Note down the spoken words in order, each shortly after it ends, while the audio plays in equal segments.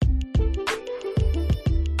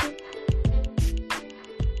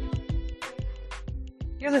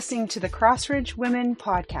You're listening to the Crossridge Women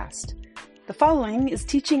Podcast. The following is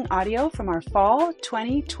teaching audio from our Fall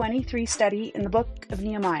 2023 study in the book of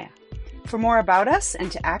Nehemiah. For more about us and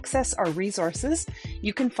to access our resources,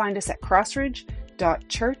 you can find us at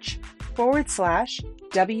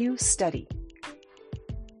crossridge.church/WStudy.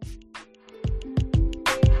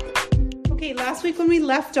 Okay, last week when we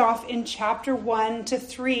left off in chapter 1 to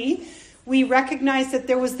 3, we recognized that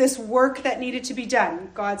there was this work that needed to be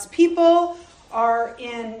done. God's people were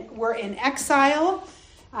in exile.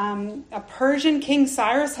 A Persian King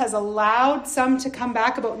Cyrus has allowed some to come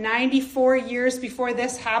back. About 94 years before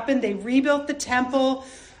this happened, they rebuilt the temple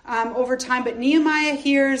over time. But Nehemiah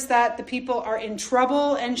hears that the people are in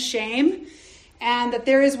trouble and shame and that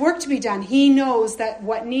there is work to be done. He knows that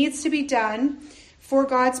what needs to be done for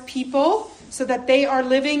God's people so that they are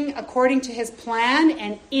living according to his plan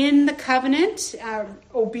and in the covenant,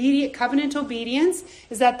 covenant obedience,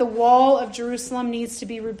 is that the wall of Jerusalem needs to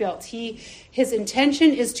be rebuilt. His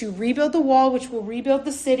intention is to rebuild the wall, which will rebuild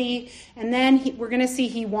the city, and then we're going to see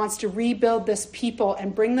he wants to rebuild this people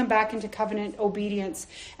and bring them back into covenant obedience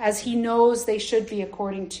as he knows they should be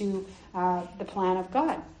according to the plan of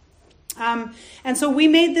God. And so we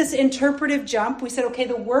made this interpretive jump. We said, okay,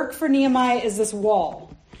 the work for Nehemiah is this wall.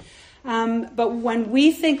 But when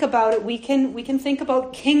we think about it, we can think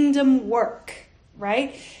about kingdom work,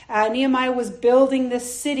 right? Nehemiah was building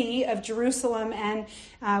this city of Jerusalem, and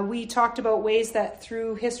we talked about ways that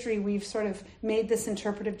through history we've sort of made this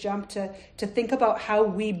interpretive jump to think about how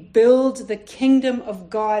we build the kingdom of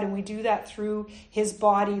God, and we do that through his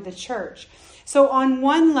body, the church. So on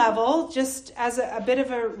one level, just as a bit of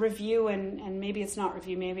a review, and maybe it's not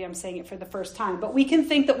review, maybe I'm saying it for the first time, but we can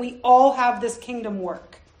think that we all have this kingdom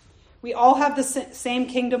work. We all have the same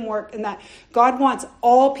kingdom work in that God wants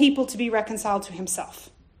all people to be reconciled to himself,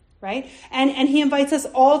 right? And he invites us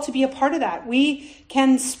all to be a part of that. We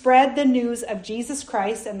can spread the news of Jesus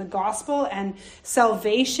Christ and the gospel and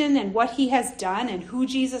salvation and what he has done and who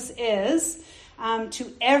Jesus is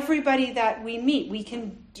to everybody that we meet. We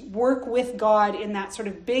can work with God in that sort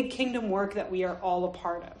of big kingdom work that we are all a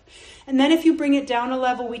part of. And then if you bring it down a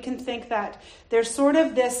level, we can think that there's sort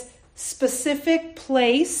of this specific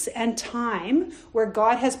place and time where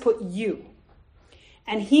God has put you.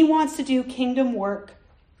 And he wants to do kingdom work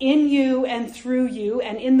in you and through you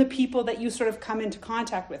and in the people that you sort of come into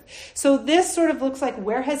contact with. So this sort of looks like,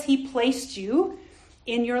 where has he placed you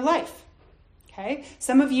in your life? Okay,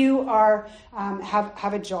 some of you are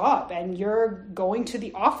have a job and you're going to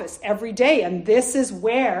the office every day, and this is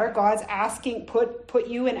where God's put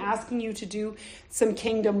you and asking you to do some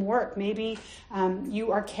kingdom work. Maybe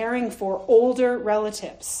you are caring for older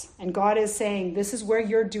relatives, and God is saying this is where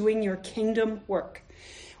you're doing your kingdom work.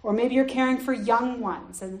 Or maybe you're caring for young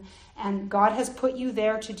ones, and God has put you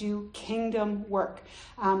there to do kingdom work.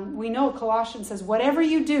 We know Colossians says, whatever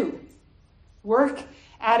you do, work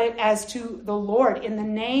at it as to the Lord in the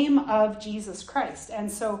name of Jesus Christ.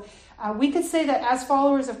 And so we could say that as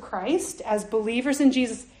followers of Christ, as believers in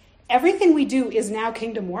Jesus, everything we do is now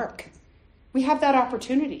kingdom work. We have that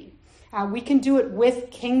opportunity. We can do it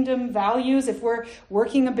with kingdom values. If we're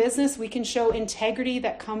working a business, we can show integrity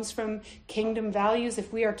that comes from kingdom values.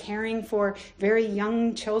 If we are caring for very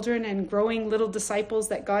young children and growing little disciples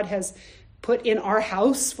that God has put in our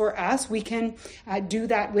house for us, we can do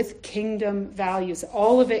that with kingdom values.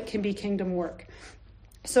 All of it can be kingdom work.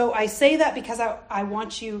 So I say that because I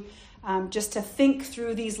want you just to think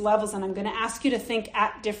through these levels, and I'm going to ask you to think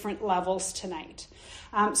at different levels tonight.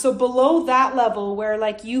 So below that level where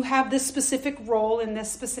like you have this specific role in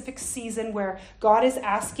this specific season where God is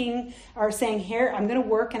asking or saying, here, I'm going to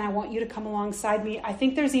work and I want you to come alongside me. I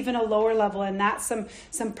think there's even a lower level, and that's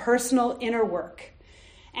some personal inner work.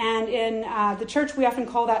 And in the church, we often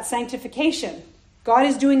call that sanctification. God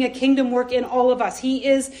is doing a kingdom work in all of us. He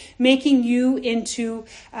is making you into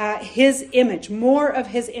his image, more of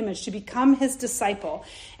his image, to become his disciple.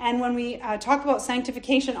 And when we talk about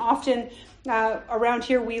sanctification, often around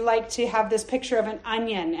here, we like to have this picture of an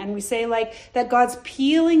onion. And we say like that God's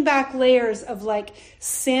peeling back layers of like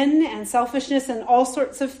sin and selfishness and all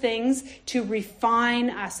sorts of things to refine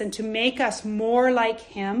us and to make us more like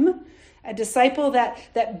him. A disciple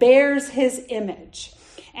that bears his image.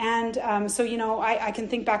 And so, I can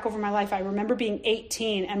think back over my life. I remember being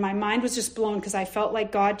 18 and my mind was just blown because I felt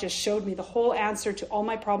like God just showed me the whole answer to all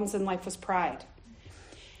my problems in life was pride.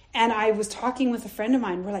 And I was talking with a friend of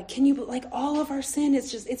mine. We're like, can you, like, all of our sin,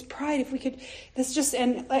 it's pride. If we could,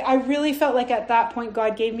 and like, I really felt like at that point,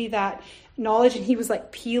 God gave me that knowledge, and he was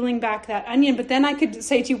like peeling back that onion. But then I could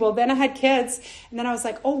say to you, well, then I had kids, and then I was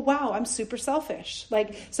like, oh wow, I'm super selfish.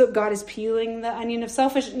 Like, so God is peeling the onion of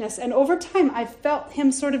selfishness. And over time, I felt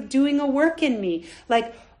him sort of doing a work in me.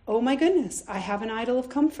 Like, oh my goodness, I have an idol of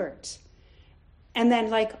comfort. And then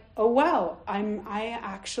like, oh wow, I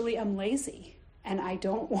actually am lazy. And I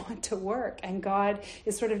don't want to work. And God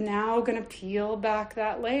is sort of now going to peel back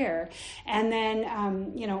that layer. And then,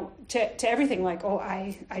 to everything like, oh,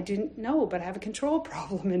 I didn't know, but I have a control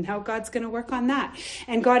problem. And now God's going to work on that.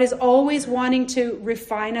 And God is always wanting to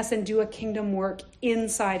refine us and do a kingdom work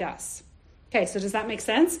inside us. Okay, so does that make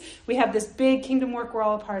sense? We have this big kingdom work we're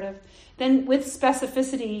all a part of. Then with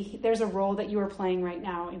specificity, there's a role that you are playing right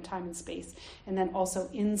now in time and space. And then also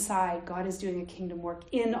inside, God is doing a kingdom work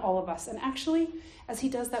in all of us. And actually, as he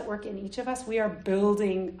does that work in each of us, we are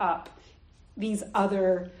building up these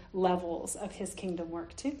other levels of his kingdom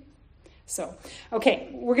work too. So, okay,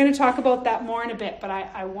 we're going to talk about that more in a bit. But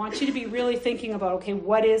I want you to be really thinking about, okay,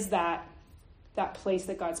 what is that place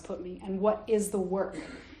that God's put me? And what is the work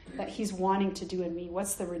that he's wanting to do in me?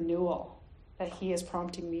 What's the renewal that he is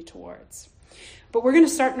prompting me towards? But we're going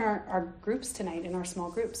to start in our groups tonight, in our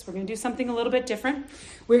small groups. We're going to do something a little bit different.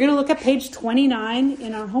 We're going to look at page 29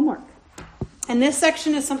 in our homework. And this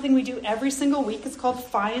section is something we do every single week. It's called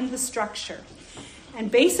Find the Structure.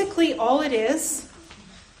 And basically all it is,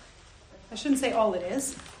 I shouldn't say all it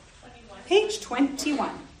is, 21. Page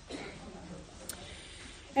 21.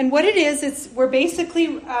 And what it is, we're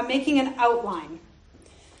basically making an outline.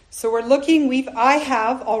 So we're looking, I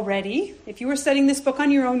have already, if you were studying this book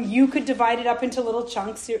on your own, you could divide it up into little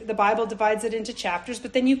chunks. The Bible divides it into chapters,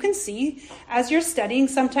 but then you can see, as you're studying,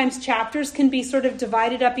 sometimes chapters can be sort of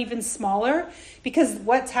divided up even smaller, because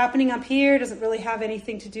what's happening up here doesn't really have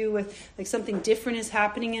anything to do with, like, something different is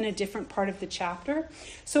happening in a different part of the chapter.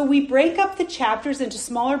 So we break up the chapters into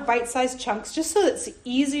smaller bite-sized chunks, just so that it's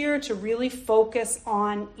easier to really focus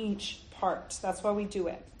on each part. That's why we do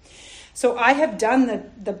it. So I have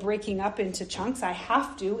done the breaking up into chunks. I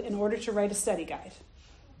have to in order to write a study guide,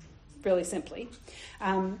 really simply.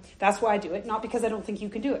 That's why I do it, not because I don't think you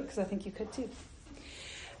can do it, because I think you could too.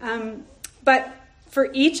 But for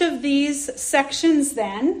each of these sections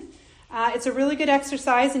then, it's a really good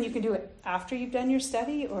exercise, and you can do it after you've done your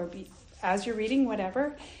study or as you're reading,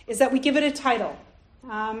 whatever, is that we give it a title.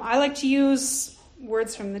 I like to use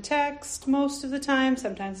words from the text most of the time.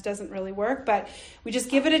 Sometimes it doesn't really work, but we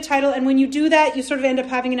just give it a title. And when you do that, you sort of end up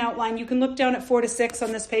having an outline. You can look down at 4 to 6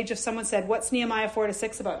 on this page. If someone said, what's Nehemiah 4 to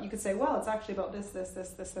 6 about? You could say, well, it's actually about this,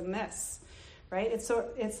 and this, right? It's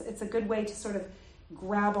a good way to sort of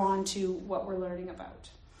grab on to what we're learning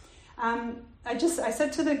about. I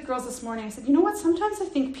said to the girls this morning, I said, you know what? Sometimes I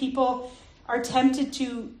think people are tempted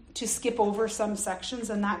to skip over some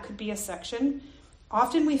sections, and that could be a section.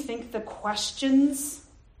 Often we think the questions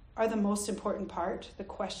are the most important part, the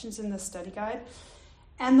questions in the study guide.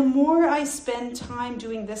 And the more I spend time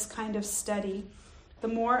doing this kind of study, the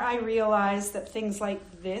more I realize that things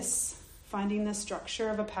like this, finding the structure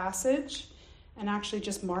of a passage, and actually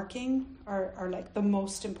just marking are like the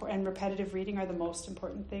most important, and repetitive reading are the most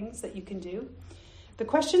important things that you can do. The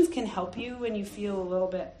questions can help you when you feel a little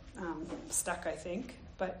bit stuck, I think,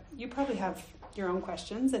 but you probably have your own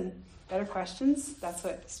questions and better questions. That's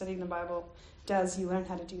what studying the Bible does. You learn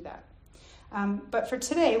how to do that. But for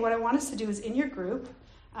today, what I want us to do is in your group,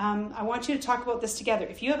 I want you to talk about this together.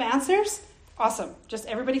 If you have answers, awesome. Just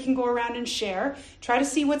everybody can go around and share. Try to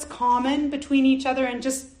see what's common between each other and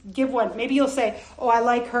just give one. Maybe you'll say, oh, I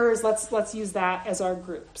like hers. Let's use that as our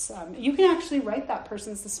groups. You can actually write that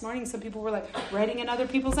person's this morning. Some people were like writing in other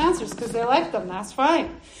people's answers because they like them. That's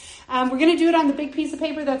fine. We're going to do it on the big piece of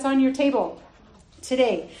paper that's on your table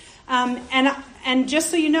today. And just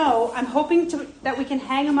so you know, I'm hoping that we can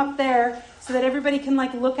hang them up there so that everybody can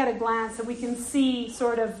look at a glance and we can see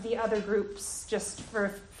sort of the other groups just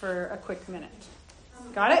for a quick minute.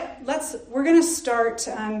 Got it? We're going to start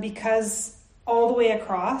because all the way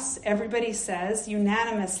across, everybody says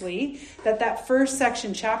unanimously that first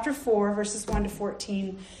section, chapter 4, verses 1 to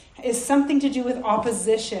 14, is something to do with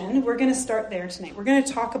opposition. We're going to start there tonight. We're going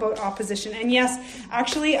to talk about opposition. And yes,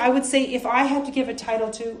 actually, I would say if I had to give a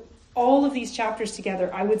title to all of these chapters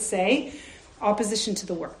together, I would say opposition to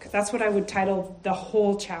the work. That's what I would title the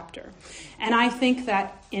whole chapter. And I think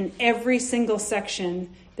that in every single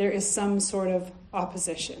section, there is some sort of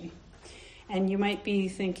opposition. And you might be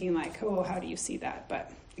thinking oh, how do you see that?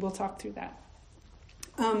 But we'll talk through that.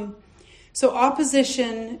 So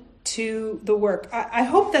opposition to the work. I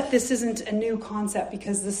hope that this isn't a new concept,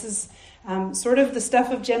 because this is sort of the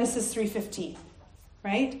stuff of Genesis 3:15,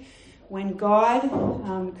 right? When God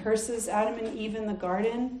curses Adam and Eve in the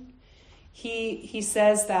garden, he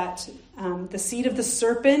says that the seed of the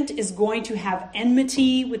serpent is going to have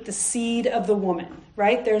enmity with the seed of the woman,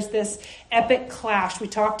 right? There's this epic clash. We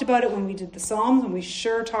talked about it when we did the Psalms, and we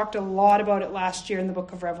sure talked a lot about it last year in the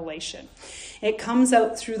book of Revelation. It comes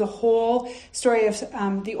out through the whole story of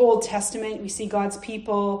the Old Testament. We see God's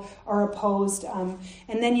people are opposed. And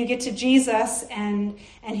then you get to Jesus, and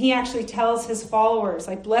he actually tells his followers,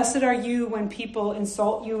 like, blessed are you when people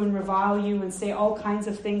insult you and revile you and say all kinds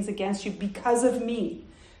of things against you because of me.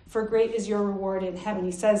 For great is your reward in heaven.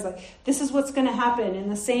 He says, like, this is what's going to happen. In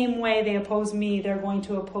the same way they oppose me, they're going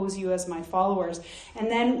to oppose you as my followers.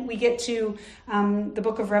 And then we get to the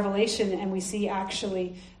book of Revelation, and we see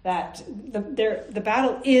actually that the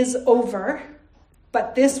battle is over.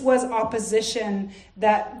 But this was opposition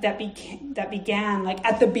that began like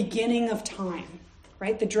at the beginning of time,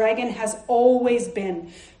 right? The dragon has always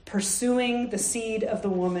been pursuing the seed of the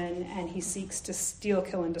woman, and he seeks to steal,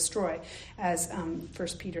 kill, and destroy, as 1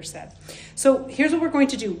 Peter said. So here's what we're going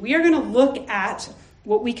to do. We are going to look at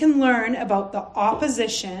what we can learn about the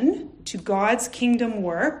opposition to God's kingdom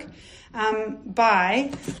work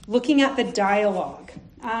by looking at the dialogue.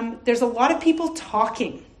 There's a lot of people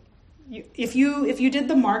talking. If you did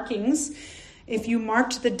the markings, if you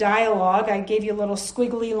marked the dialogue, I gave you a little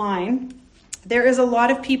squiggly line. There is a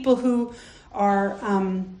lot of people who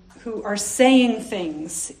are saying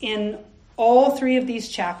things in all three of these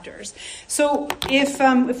chapters. So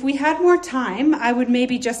if we had more time, I would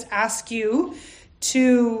maybe just ask you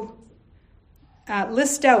to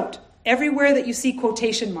list out everywhere that you see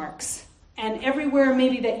quotation marks, and everywhere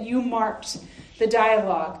maybe that you marked the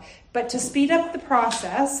dialogue. But to speed up the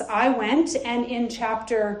process, I went and in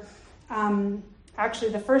chapter,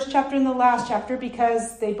 actually the first chapter and the last chapter,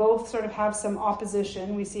 because they both sort of have some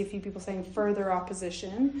opposition. We see a few people saying further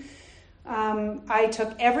opposition. I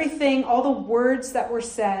took everything, all the words that were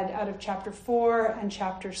said out of chapter 4 and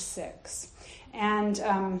chapter 6. And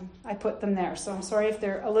I put them there. So I'm sorry if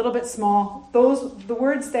they're a little bit small. The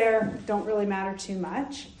words there don't really matter too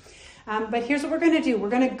much. But here's what we're going to do. We're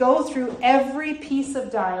going to go through every piece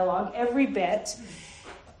of dialogue, every bit.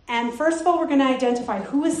 And first of all, we're going to identify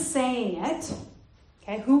who is saying it.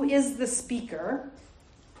 Okay, who is the speaker?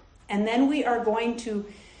 And then we are going to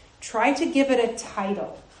try to give it a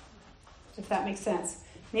title, if that makes sense.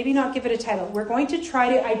 Maybe not give it a title. We're going to try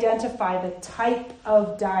to identify the type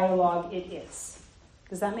of dialogue it is.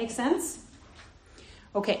 Does that make sense?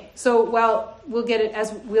 Okay, so we'll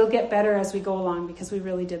get better as we go along, because we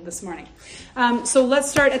really did this morning. So let's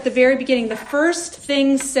start at the very beginning. The first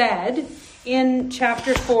thing said in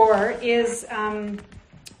chapter 4 is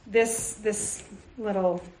this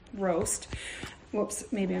little roast. Whoops,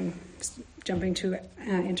 maybe I'm jumping to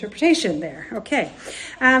interpretation there. Okay,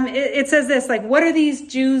 it says this, like, what are these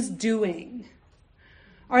Jews doing?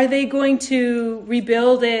 Are they going to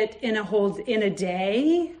rebuild it in a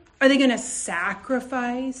day? Are they going to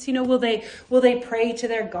sacrifice? Will they pray to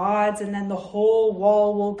their gods and then the whole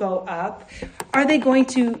wall will go up?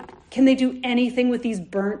 Can they do anything with these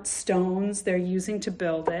burnt stones they're using to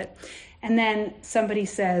build it? And then somebody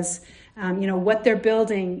says, what they're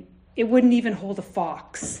building, it wouldn't even hold a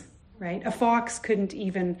fox, right? A fox couldn't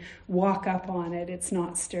even walk up on it. It's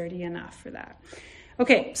not sturdy enough for that.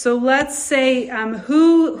 Okay, so let's say,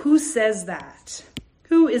 who says that?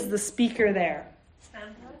 Who is the speaker there?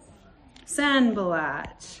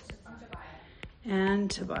 Sanballat and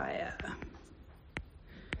Tobiah.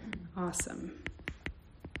 Awesome.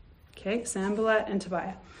 Okay, Sanballat and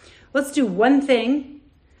Tobiah. Let's do one thing.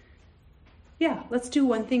 Yeah, let's do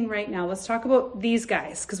one thing right now. Let's talk about these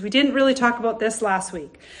guys, because we didn't really talk about this last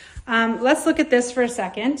week. Let's look at this for a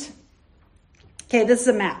second. Okay, this is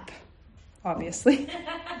a map, obviously.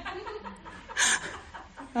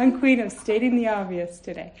 I'm queen of stating the obvious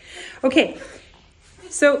today. Okay.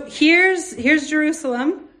 So here's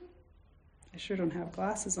Jerusalem. I sure don't have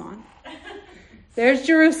glasses on. There's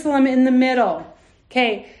Jerusalem in the middle.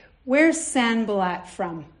 Okay, where's Sanballat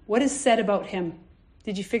from? What is said about him?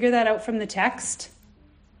 Did you figure that out from the text?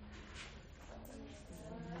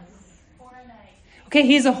 Okay,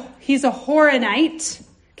 he's a Horonite.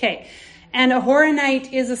 Okay, and a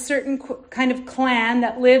Horonite is a certain kind of clan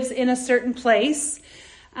that lives in a certain place.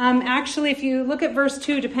 Actually, if you look at verse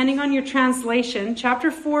 2, depending on your translation, chapter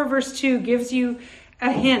 4, verse 2 gives you a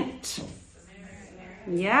hint.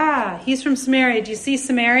 Yeah, he's from Samaria. Do you see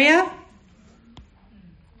Samaria?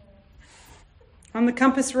 On the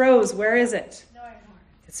compass rose, where is it?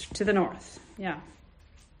 It's to the north. Yeah.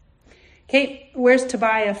 Okay, where's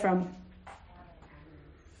Tobiah from?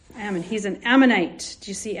 Ammon. He's an Ammonite. Do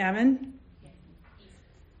you see Ammon?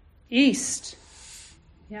 East.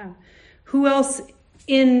 Yeah. Who else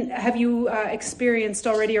have you experienced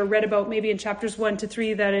already or read about maybe in chapters 1 to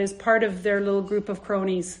 3 that is part of their little group of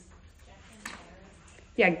cronies?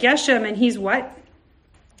 Yeah, Geshem, and he's what?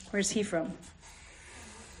 Where's he from?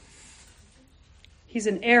 He's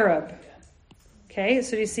an Arab. Okay,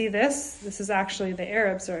 so do you see this? This is actually the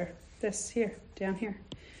Arabs are this here, down here.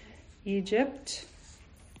 Egypt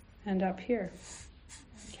and up here.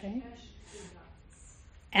 Okay.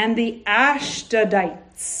 And the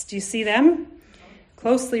Ashdodites. Do you see them?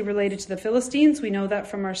 Closely related to the Philistines. We know that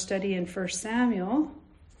from our study in 1 Samuel.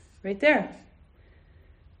 Right there.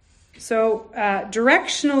 So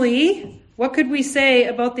directionally, what could we say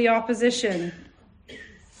about the opposition?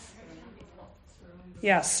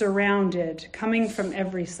 Yeah, surrounded, coming from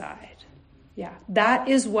every side. Yeah, that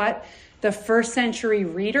is what the first century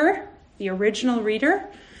reader, the original reader,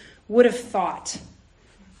 would have thought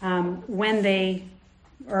when they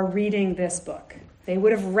are reading this book. They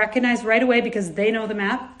would have recognized right away, because they know the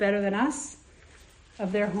map better than us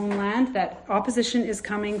of their homeland, that opposition is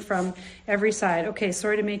coming from every side. Okay,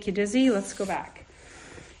 sorry to make you dizzy. Let's go back.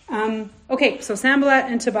 Okay, so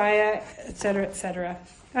Sanballat and Tobiah, etc., etc.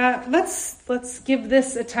 Let's give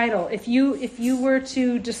this a title. If you were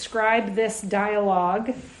to describe this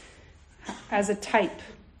dialogue as a type,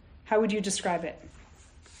 how would you describe it?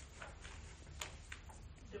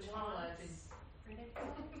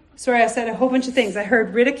 Sorry, I said a whole bunch of things. I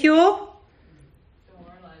heard ridicule.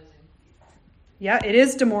 Demoralizing. Yeah, it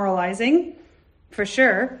is demoralizing, for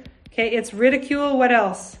sure. Okay, it's ridicule. What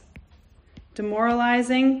else?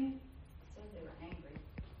 Demoralizing.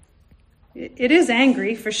 It is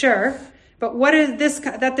angry, for sure. But what is this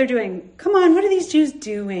that they're doing? Come on, what are these Jews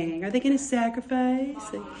doing? Are they going to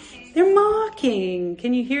sacrifice? They're mocking.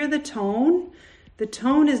 Can you hear the tone? The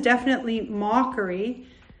tone is definitely mockery.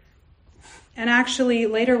 And actually,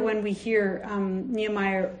 later when we hear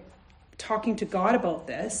Nehemiah talking to God about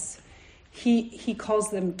this, he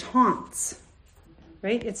calls them taunts,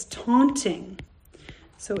 right? It's taunting.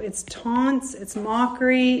 So it's taunts, it's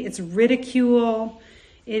mockery, it's ridicule.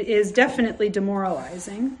 It is definitely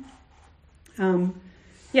demoralizing.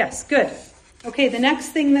 Yes, good. Okay, the next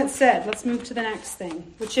thing that's said, let's move to the next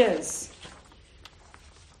thing, which is,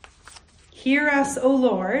 hear us, O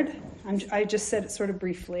Lord. I just said it sort of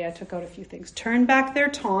briefly. I took out a few things. Turn back their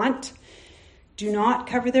taunt. Do not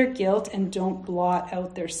cover their guilt, and don't blot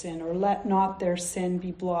out their sin, or let not their sin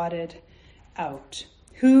be blotted out.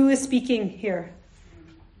 Who is speaking here?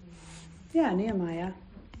 Yeah, Nehemiah.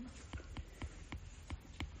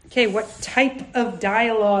 Okay, what type of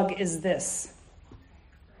dialogue is this?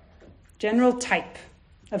 General type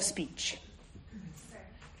of speech.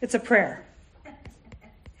 It's a prayer.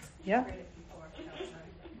 Yeah.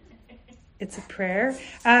 It's a prayer.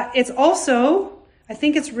 It's also, I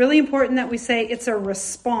think it's really important that we say it's a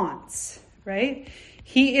response, right?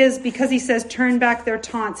 He is, because he says turn back their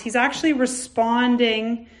taunts, he's actually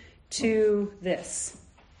responding to this.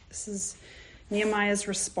 This is Nehemiah's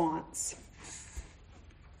response.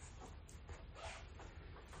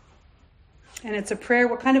 And it's a prayer.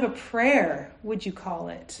 What kind of a prayer would you call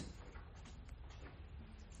it?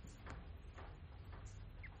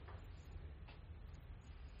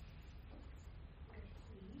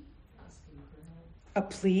 A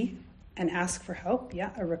plea, and ask for help.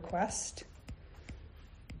 Yeah, a request.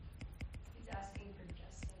 He's asking for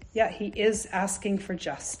justice. Yeah, he is asking for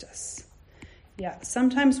justice. Yeah,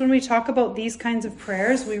 sometimes when we talk about these kinds of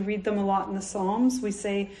prayers, we read them a lot in the Psalms. We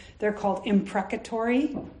say they're called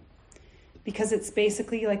imprecatory, because it's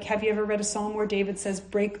basically like, have you ever read a psalm where David says,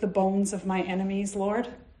 break the bones of my enemies, Lord?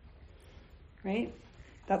 Right?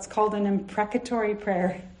 That's called an imprecatory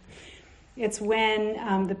prayer. It's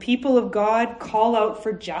when the people of God call out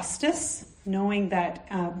for justice, knowing that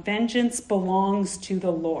vengeance belongs to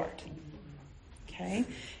the Lord. Okay?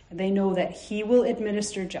 And they know that he will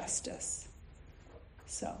administer justice.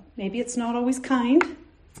 So maybe it's not always kind,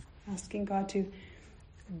 asking God to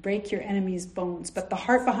break your enemy's bones. But the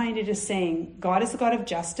heart behind it is saying, God is the God of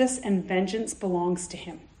justice and vengeance belongs to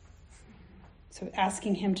him. So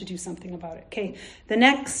asking him to do something about it. Okay, the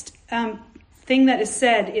next thing that is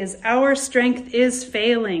said is, our strength is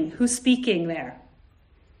failing. Who's speaking there?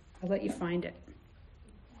 I'll let you find it.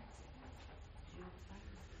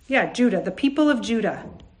 Yeah, Judah, the people of Judah.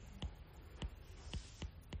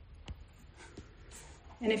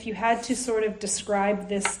 And if you had to sort of describe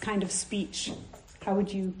this kind of speech,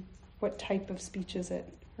 what type of speech is it?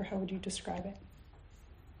 Or how would you describe it?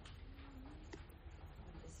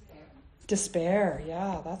 Despair.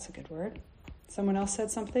 Yeah, that's a good word. Someone else said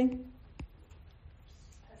something?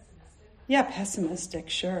 Pessimistic. Yeah, pessimistic.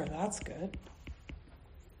 Sure, that's good.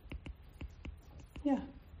 Yeah.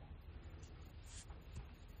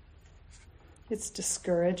 It's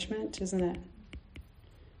discouragement, isn't it?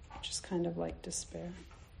 Just kind of like despair.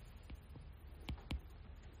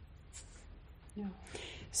 Yeah.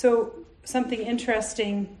 So something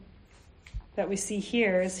interesting that we see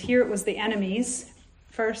here is here it was the enemies.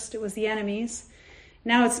 First it was the enemies.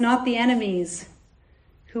 Now it's not the enemies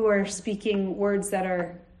who are speaking words that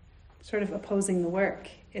are sort of opposing the work.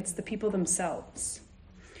 It's the people themselves.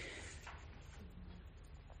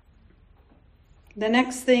 The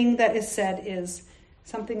next thing that is said is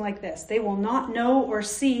something like this. They will not know or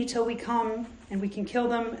see till we come and we can kill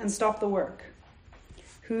them and stop the work.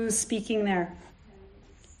 Who's speaking there?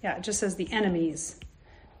 Yeah, it just says the enemies.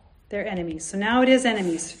 They're enemies. So now it is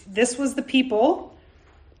enemies. This was the people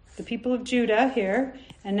of Judah here,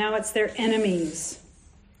 and now it's their enemies.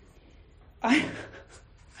 I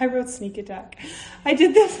wrote sneak attack. I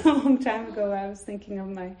did this a long time ago. I was thinking of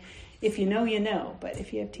my, if you know, you know. But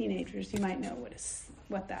if you have teenagers, you might know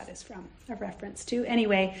what that is from, a reference to.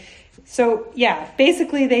 Anyway, so yeah,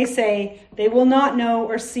 basically they say they will not know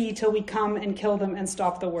or see till we come and kill them and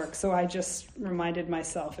stop the work. So I just reminded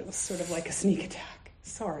myself it was sort of like a sneak attack.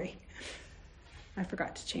 Sorry. I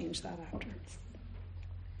forgot to change that after.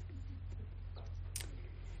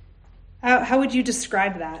 How would you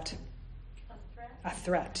describe that? A threat. A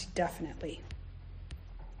threat, definitely.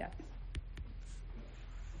 Yeah.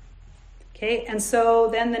 Okay, and so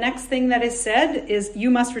then the next thing that is said is,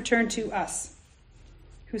 you must return to us.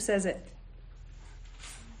 Who says it?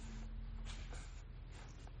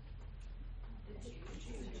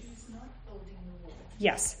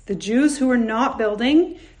 Yes, the Jews who are not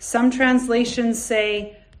building. Some translations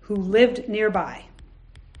say who lived nearby.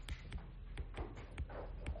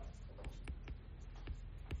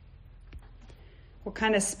 What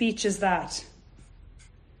kind of speech is that?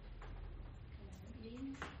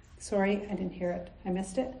 Sorry, I didn't hear it. I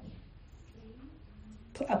missed it.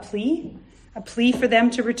 A plea? A plea for them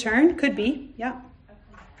to return? Could be, yeah.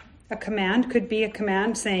 A command could be a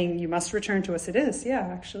command saying, you must return to us. It is, yeah,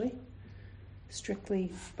 actually.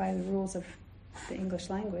 Strictly by the rules of the English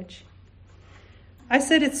language. I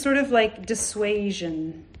said it's sort of like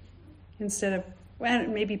dissuasion instead of, well,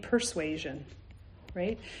 maybe persuasion,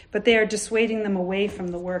 right? But they are dissuading them away from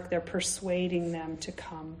the work. They're persuading them to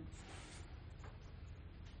come.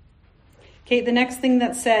 Okay, the next thing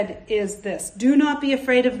that's said is this. Do not be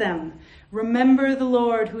afraid of them. Remember the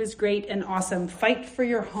Lord who is great and awesome. Fight for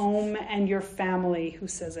your home and your family. Who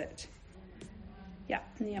says it? Yeah,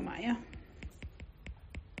 Nehemiah.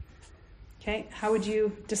 Okay, how would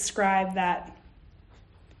you describe that?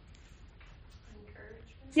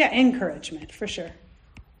 Encouragement. Yeah, encouragement, for sure.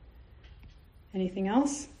 Anything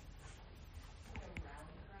else?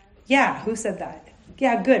 Yeah, who said that?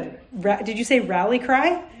 Yeah, good. Did you say rally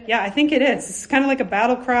cry? Yeah, I think it is. It's kind of like a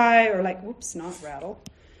battle cry, or like, whoops, not rattle.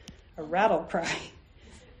 A rattle cry.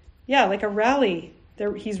 Yeah, like a rally.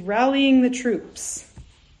 He's rallying the troops.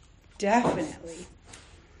 Definitely.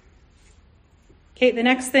 Okay, the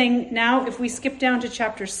next thing now, if we skip down to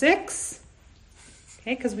chapter 6,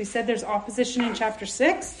 okay, because we said there's opposition in chapter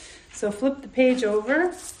 6. So flip the page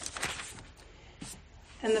over.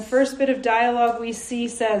 And the first bit of dialogue we see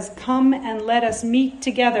says, come and let us meet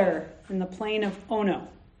together in the plain of Ono.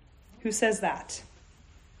 Who says that?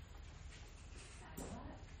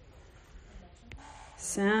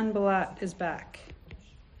 Sanballat is back.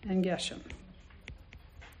 And Geshem.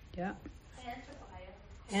 Yeah.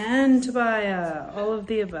 And Tobiah. All of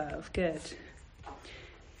the above. Good.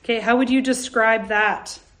 Okay, how would you describe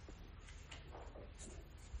that?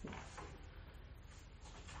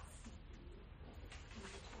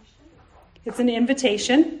 It's an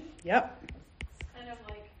invitation. Yep. Kind of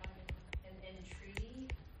like an entreaty.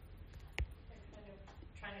 They're kind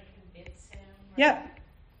of trying to convince him. Yep.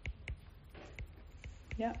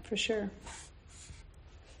 Yeah, for sure.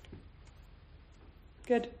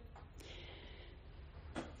 Good.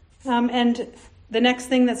 And the next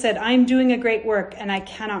thing that said, I'm doing a great work and I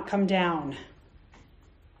cannot come down.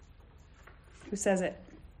 Who says it?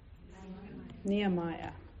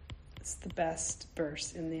 Nehemiah. It's the best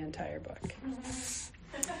verse in the entire book.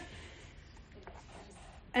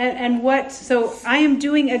 And what, so I am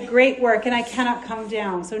doing a great work and I cannot come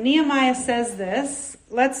down. So Nehemiah says this.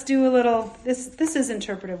 Let's do a little, this is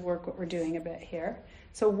interpretive work, what we're doing a bit here.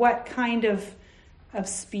 So what kind of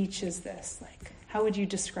speech is this? Like, how would you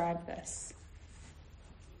describe this?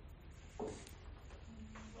 Well,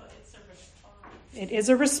 it's a response. It is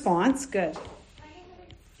a response. Good.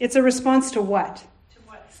 It's a response to what? To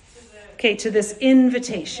what? Okay, to this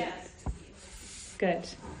invitation. Yes. Good.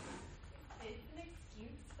 It's an excuse,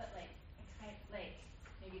 but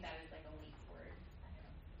maybe that is like a weak word. I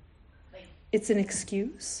don't know. It's an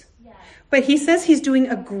excuse. Yeah. But he says he's doing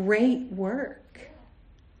a great work. Yeah.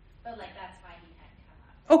 But that's why he can't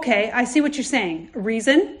come up. Okay, I see what you're saying. A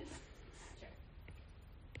reason? Sure.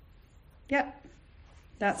 Yep.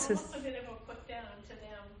 That's his. Almost a bit of a put down to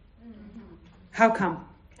them. Mm-hmm. How come?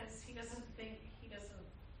 Because he doesn't think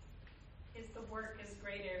the work is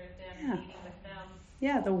greater than Yeah. meeting with them.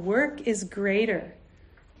 Yeah, the work is greater.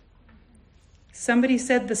 Somebody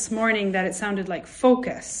said this morning that it sounded like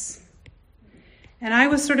focus. And I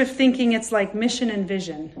was sort of thinking it's like mission and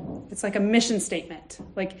vision. It's like a mission statement.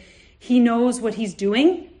 Like he knows what he's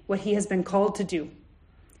doing, what he has been called to do.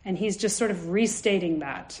 And he's just sort of restating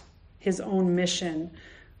that, his own mission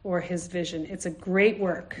or his vision. It's a great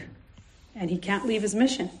work. And he can't leave his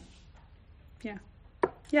mission. Yeah.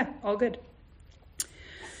 Yeah, all good.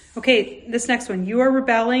 Okay, this next one. You are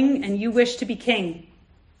rebelling and you wish to be king.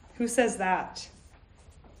 Who says that?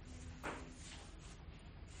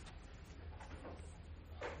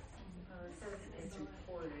 It's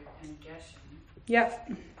reported in Geshem.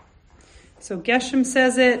 Yep. So Geshem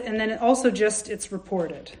says it, and then it's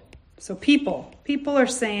reported. So people are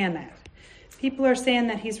saying that. People are saying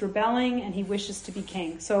that he's rebelling and he wishes to be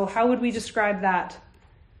king. So how would we describe that?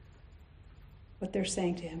 What they're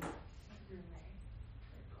saying to him?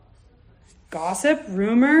 Gossip,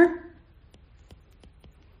 rumor.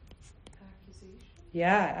 Accusation.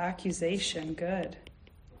 Yeah, accusation. Good.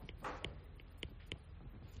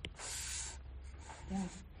 Yeah.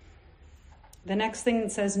 The next thing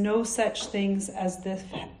it says, no such things as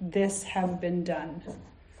this have been done.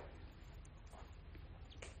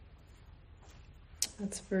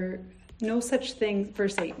 That's for no such thing,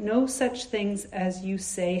 verse 8. No such things as you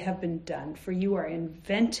say have been done, for you are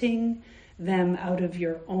inventing them out of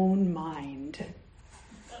your own mind.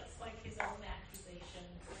 That's like his own accusation.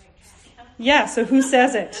 Yeah, so who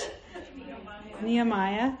says it? Nehemiah.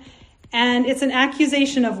 Nehemiah. And it's an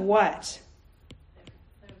accusation of what?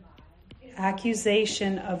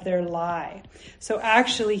 Accusation of their lie. So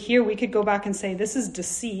actually here we could go back and say this is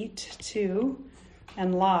deceit too,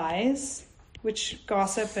 and lies, which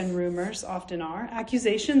gossip and rumors often are.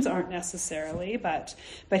 Accusations aren't necessarily, but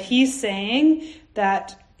he's saying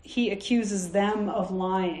that he accuses them of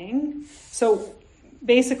lying. So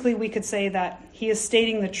basically we could say that he is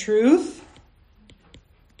stating the truth,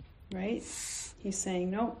 right? He's saying,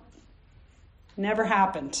 no, never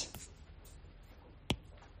happened.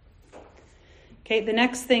 Okay, the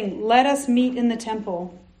next thing, let us meet in the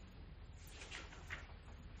temple.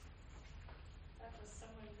 That was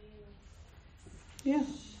someone named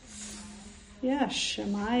Yeah,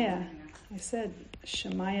 Shemaiah. I said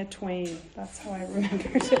Shemaiah Twain. That's how I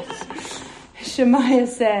remembered it. Shemaiah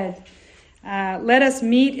said, let us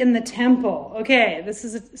meet in the temple. Okay,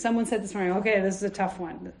 someone said this morning, okay, this is a tough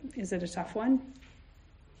one. Is it a tough one?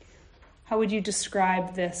 How would you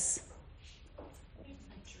describe this?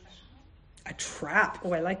 A trap.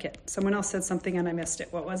 Oh, I like it. Someone else said something and I missed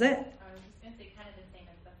it. What was it? I was just going to say kind of the same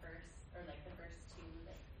as the first, or like the verse 2,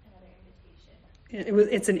 like another invitation.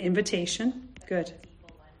 It's an invitation. Like Good. the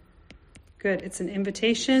deceitful one. Good. It's an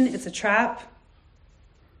invitation. It's a trap.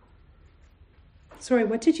 Sorry,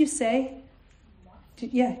 what did you say?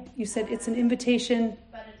 Yeah, you said it's an invitation.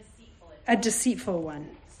 But a deceitful one. A deceitful one.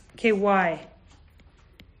 Okay, why?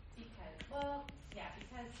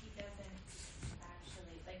 Because he doesn't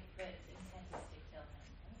actually, like, the intent is to kill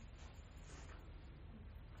him.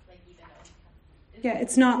 Like, even though he comes. Yeah,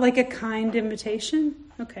 it's not like a kind invitation.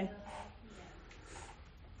 Okay.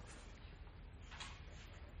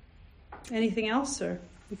 Anything else, or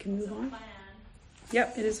we can move on? Plan.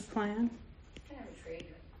 Yep, it is a plan. Kind of a traitor.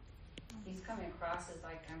 He's coming across as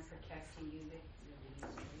like I'm protecting you, but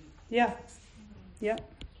really he's Yeah. Yep.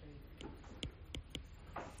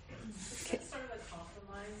 It's sort of a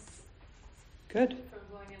compromise Good. from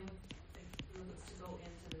going in, to go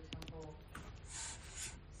into the temple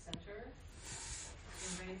center.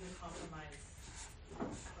 And ready to compromise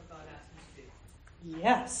what God asked him to do.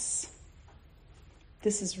 Yes.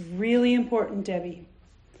 This is really important, Debbie.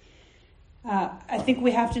 I think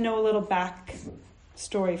we have to know a little back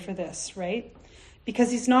story for this, right? Because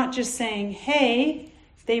he's not just saying, hey,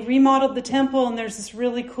 they remodeled the temple and there's this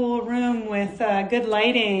really cool room with good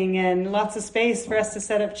lighting and lots of space for us to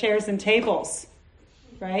set up chairs and tables,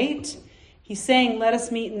 right? He's saying, let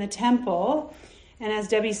us meet in the temple. And as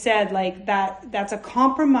Debbie said, like that's a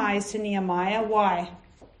compromise to Nehemiah. Why?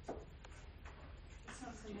 It's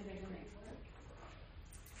not something they're going to make work.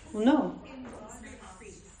 Well, no.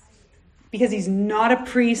 because he's not a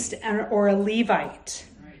priest or a Levite.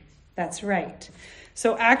 Right. That's right.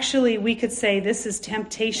 So actually, we could say this is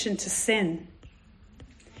temptation to sin.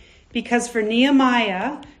 Because for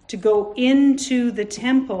Nehemiah to go into the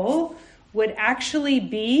temple would actually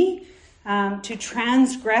be to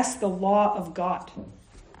transgress the law of God.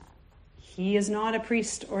 He is not a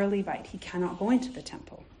priest or a Levite. He cannot go into the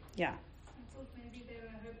temple. Yeah. I thought maybe they were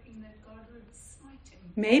hoping that God would smite him.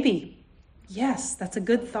 Maybe. Yes, that's a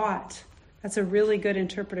good thought. That's a really good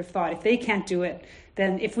interpretive thought. If they can't do it,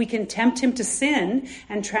 then if we can tempt him to sin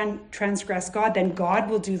and transgress God, then God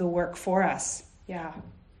will do the work for us. Yeah,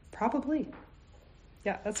 probably.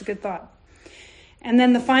 Yeah, that's a good thought. And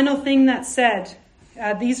then the final thing that's said,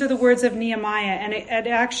 these are the words of Nehemiah, and it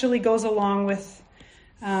actually goes along with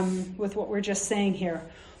what we're just saying here.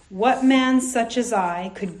 What man such as I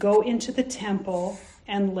could go into the temple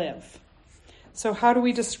and live? So how do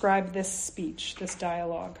we describe this speech, this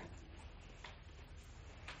dialogue?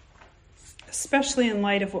 Especially in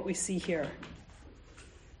light of what we see here.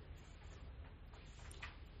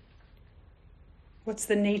 What's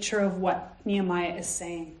the nature of what Nehemiah is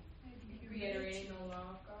saying? Reiterating the law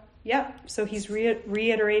of God. Yep, so he's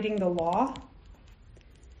reiterating the law.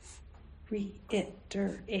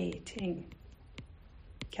 Reiterating.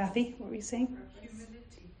 Kathy, what were you saying?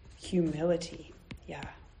 Humility. Humility, yeah.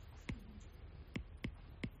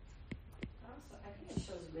 Also, I think it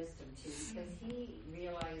shows wisdom too, because he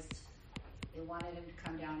realized they wanted him to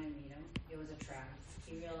come down and meet him. It was a trap.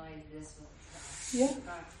 He realized this was a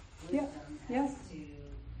trap. Yeah. He got wisdom Yeah. as to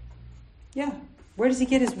Yeah. Where does he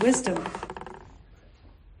get his wisdom?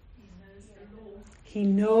 He knows the law. He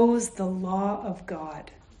knows the law of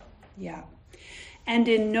God. Yeah. And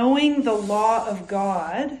in knowing the law of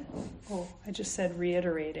God, I just said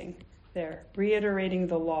reiterating there, reiterating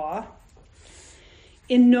the law.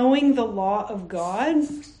 In knowing the law of God,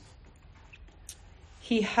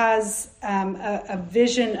 he has a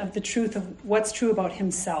vision of the truth of what's true about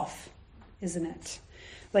himself, isn't it?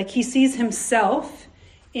 Like he sees himself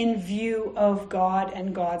in view of God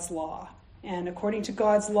and God's law. And according to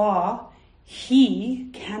God's law, he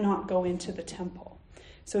cannot go into the temple.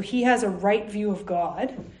 So he has a right view of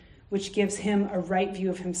God, which gives him a right view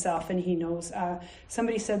of himself. And he knows,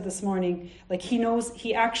 somebody said this morning, like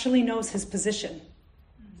he actually knows his position.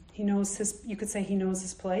 He knows you could say he knows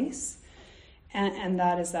his place. And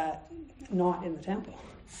that is that not in the temple.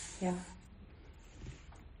 Yeah.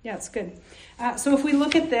 Yeah, it's good. So if we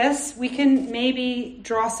look at this, we can maybe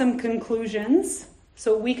draw some conclusions.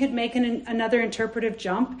 So we could make another interpretive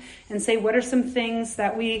jump and say, what are some things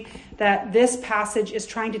that this passage is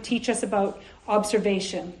trying to teach us about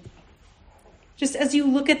observation? Just as you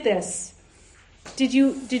look at this, did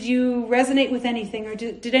you resonate with anything, or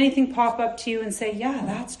did anything pop up to you and say, yeah,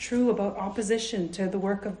 that's true about opposition to the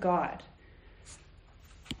work of God?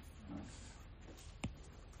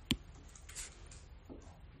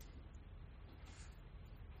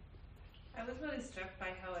 I was really struck by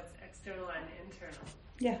how it's external and internal.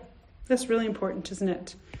 Yeah, that's really important, isn't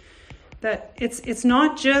it? That it's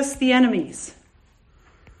not just the enemies.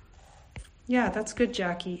 Yeah, that's good,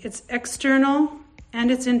 Jackie. It's external and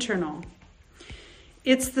it's internal.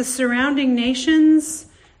 It's the surrounding nations,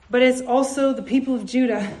 but it's also the people of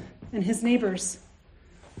Judah and his neighbors.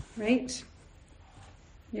 Right?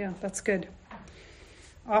 Yeah, that's good.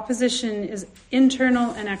 Opposition is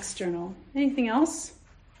internal and external. Anything else?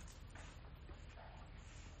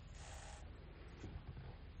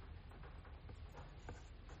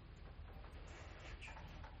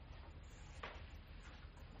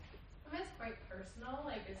 It's quite personal.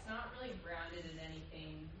 Like, it's not really grounded in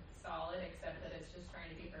anything solid, except that it's just trying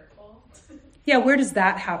to be hurtful. Yeah, where does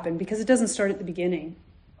that happen? Because it doesn't start at the beginning.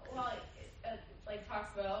 Well, it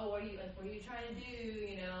talks about, what are you trying to do?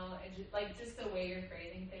 You know, and just the way you're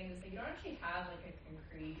phrasing things. Like, you don't actually have like a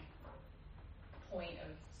concrete point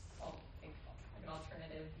of like an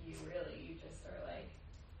alternative view. Really, you just are like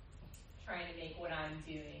trying to make what I'm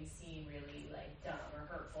doing seem really like dumb or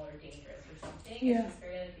hurtful or dangerous or something. Yeah. It's just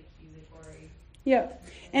very like accusatory. Yeah,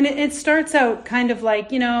 and it starts out kind of like,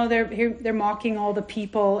 they're mocking all the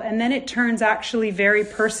people, and then it turns actually very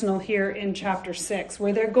personal here in chapter 6,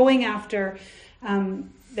 where they're going after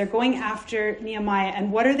Nehemiah,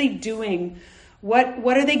 and what are they doing? What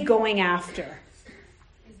are they going after?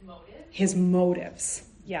 His motive. His motives.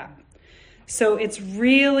 Yeah. So it's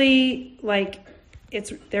really like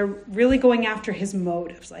they're really going after his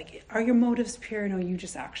motives. Like, are your motives pure? No, you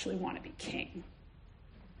just actually want to be king,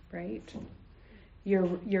 right?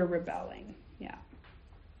 You're rebelling. Yeah.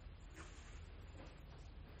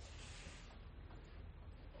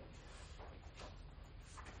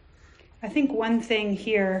 I think one thing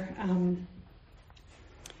here,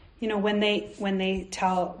 when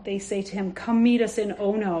they say to him, "Come meet us in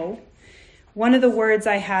Ono," one of the words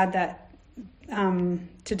I had that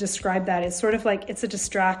to describe that is sort of like it's a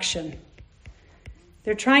distraction.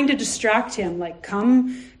 They're trying to distract him, like,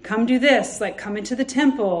 come do this, like, come into the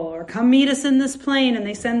temple, or come meet us in this plain. And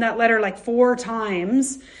they send that letter like 4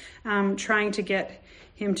 times, trying to get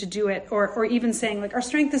him to do it, or even saying, like, our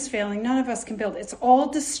strength is failing, none of us can build. It's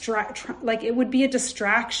all like it would be a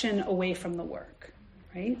distraction away from the work,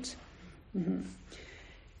 right? Mm-hmm.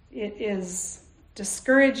 It is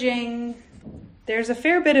discouraging. There's a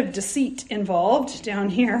fair bit of deceit involved down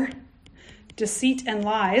here. Deceit and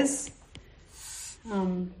lies.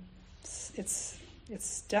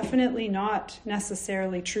 It's definitely not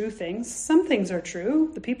necessarily true things. Some things are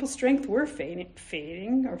true. The people's strength were failing.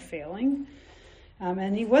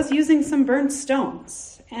 And he was using some burnt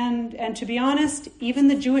stones. And to be honest, even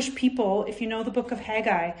the Jewish people, if you know the book of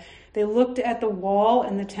Haggai, they looked at the wall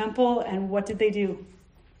and the temple, and what did they do?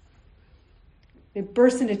 They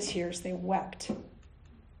burst into tears. They wept.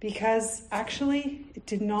 Because actually, it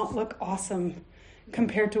did not look awesome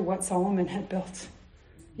compared to what Solomon had built.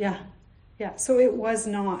 Yeah. So it was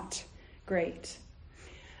not great.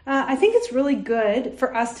 I think it's really good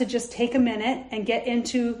for us to just take a minute and get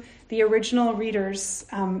into the original reader's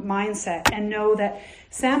mindset and know that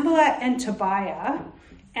Sanballat and Tobiah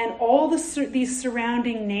and all these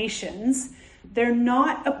surrounding nations, they're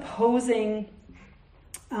not opposing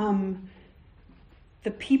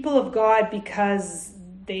the people of God because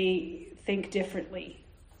they think differently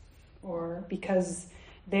or because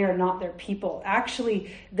they are not their people. Actually,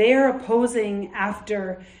 they are opposing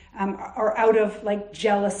after or out of like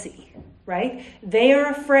jealousy, right? They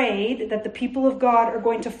are afraid that the people of God are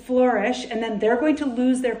going to flourish and then they're going to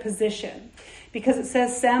lose their position. Because it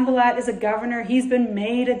says Sanballat is a governor. He's been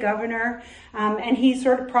made a governor. And he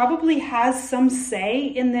sort of probably has some say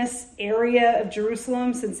in this area of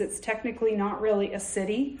Jerusalem since it's technically not really a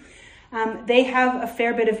city. They have a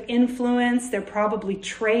fair bit of influence. They're probably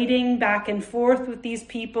trading back and forth with these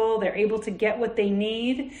people. They're able to get what they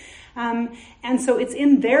need. And so it's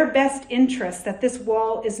in their best interest that this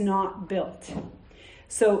wall is not built.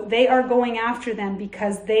 So they are going after them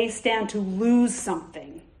because they stand to lose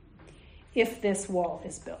something if this wall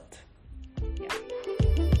is built. Yeah.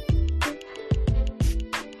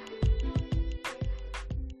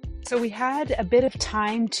 So we had a bit of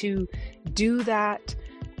time to do that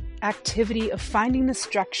activity of finding the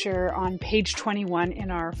structure on page 21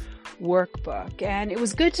 in our workbook. And it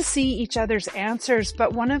was good to see each other's answers,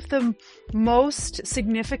 but one of the most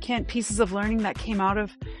significant pieces of learning that came out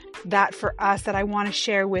of that for us that I want to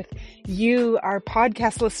share with you, our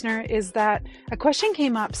podcast listener, is that a question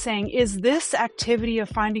came up saying, is this activity of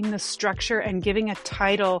finding the structure and giving a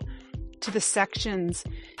title to the sections,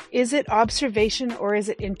 is it observation or is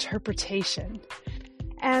it interpretation?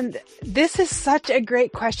 And this is such a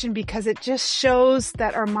great question because it just shows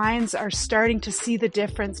that our minds are starting to see the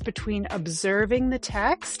difference between observing the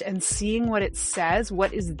text and seeing what it says,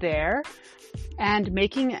 what is there, and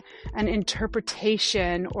making an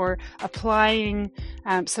interpretation or applying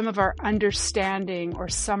some of our understanding or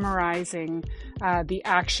summarizing the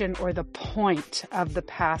action or the point of the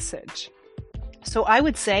passage. So I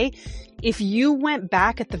would say if you went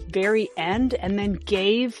back at the very end and then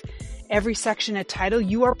gave every section a title,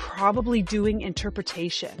 you are probably doing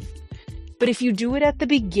interpretation. But if you do it at the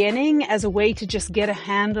beginning as a way to just get a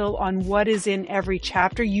handle on what is in every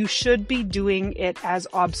chapter, you should be doing it as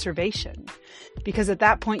observation. Because at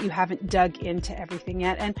that point, you haven't dug into everything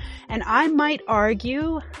yet. And I might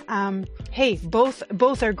argue, hey,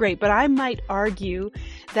 both are great, but I might argue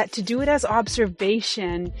that to do it as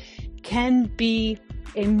observation can be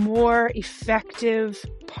a more effective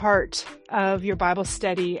part of your Bible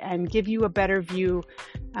study and give you a better view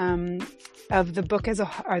of the book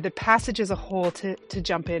or the passage as a whole to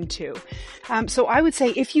jump into. So I would say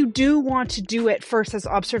if you do want to do it first as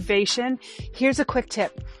observation, here's a quick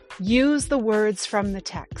tip. Use the words from the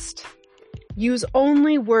text. Use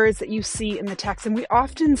only words that you see in the text. And we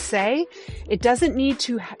often say it doesn't need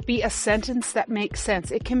to be a sentence that makes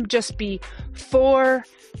sense. It can just be 4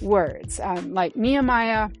 words, like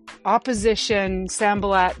Nehemiah, opposition,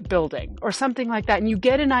 Sanballat, building, or something like that. And you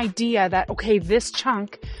get an idea that, okay, in this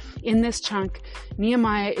chunk,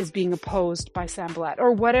 Nehemiah is being opposed by Sanballat,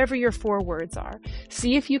 or whatever your 4 words are.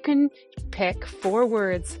 See if you can pick 4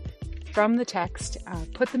 words from the text,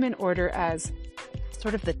 put them in order as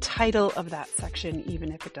sort of the title of that section,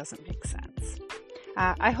 even if it doesn't make sense.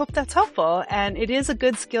 I hope that's helpful, and it is a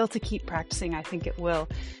good skill to keep practicing. I think it will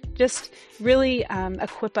just really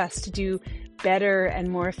equip us to do better and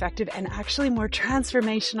more effective and actually more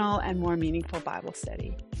transformational and more meaningful Bible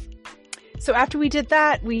study. So after we did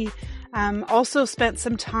that, we also spent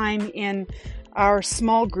some time in our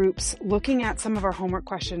small groups looking at some of our homework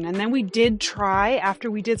questions. And then we did try, after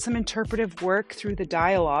we did some interpretive work through the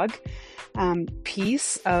dialogue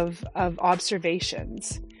piece of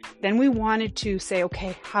observations, then we wanted to say,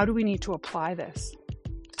 okay, how do we need to apply this?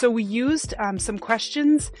 So we used some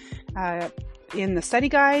questions in the study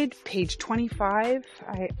guide, page 25,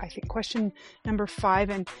 I think question number 5,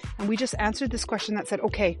 and we just answered this question that said,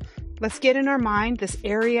 okay, let's get in our mind this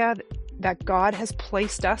area that God has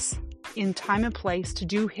placed us in time and place to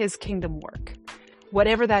do his kingdom work.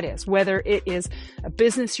 Whatever that is, whether it is a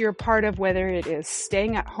business you're a part of, whether it is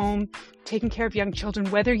staying at home, taking care of young children,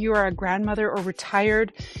 whether you are a grandmother or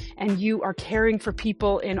retired and you are caring for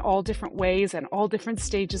people in all different ways and all different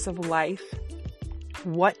stages of life.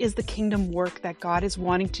 What is the kingdom work that God is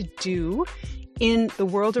wanting to do in the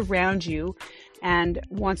world around you and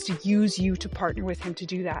wants to use you to partner with him to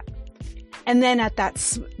do that? And then at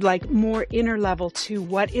that more inner level too,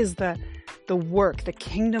 what is the work, the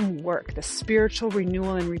kingdom work, the spiritual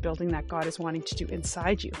renewal and rebuilding that God is wanting to do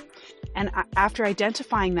inside you? And after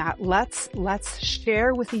identifying that, let's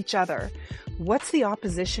share with each other, what's the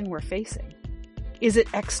opposition we're facing? Is it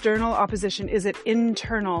external opposition? Is it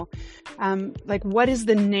internal? What is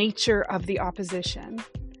the nature of the opposition?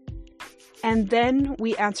 And then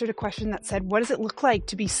we answered a question that said, what does it look like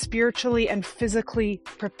to be spiritually and physically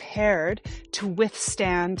prepared to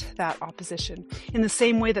withstand that opposition? In the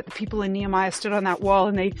same way that the people in Nehemiah stood on that wall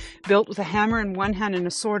and they built with a hammer in one hand and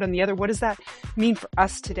a sword on the other, what does that mean for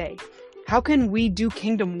us today? How can we do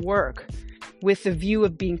kingdom work with the view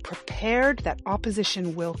of being prepared that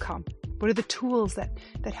opposition will come? What are the tools that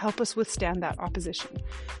help us withstand that opposition?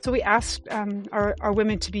 So we asked our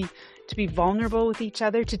women to be vulnerable with each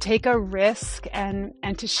other, to take a risk and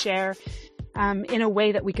to share in a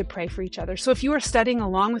way that we could pray for each other. So if you are studying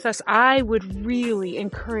along with us, I would really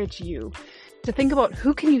encourage you to think about,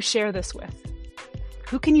 who can you share this with?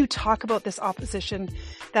 Who can you talk about this opposition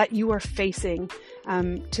that you are facing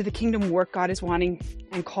to the kingdom work God is wanting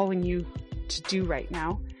and calling you to do right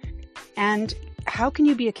now? And how can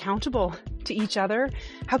you be accountable to each other?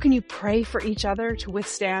 How can you pray for each other to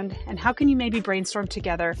withstand? And how can you maybe brainstorm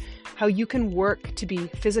together how you can work to be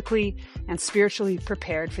physically and spiritually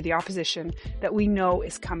prepared for the opposition that we know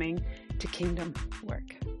is coming to kingdom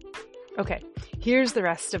work? Okay, here's the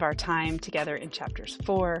rest of our time together in chapters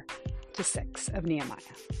 4 to 6 of Nehemiah.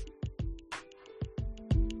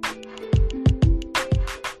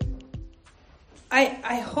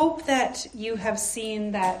 I hope that you have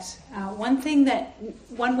seen that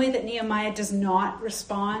one way that Nehemiah does not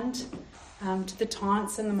respond to the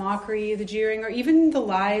taunts and the mockery, the jeering, or even the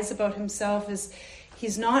lies about himself is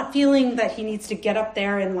he's not feeling that he needs to get up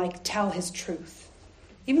there and tell his truth,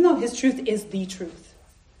 even though his truth is the truth,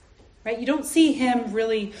 right? You don't see him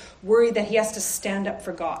really worried that he has to stand up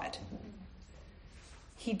for God.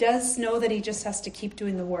 He does know that he just has to keep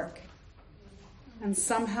doing the work, and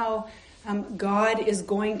somehow God is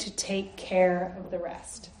going to take care of the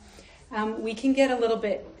rest. We can get a little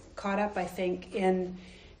bit caught up, I think, in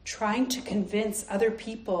trying to convince other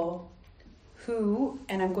people who,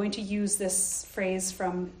 and I'm going to use this phrase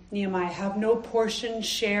from Nehemiah, have no portion,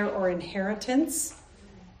 share, or inheritance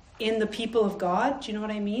in the people of God. Do you know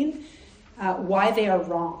what I mean? Why they are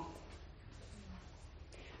wrong.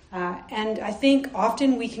 And I think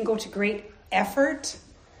often we can go to great effort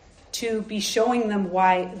to be showing them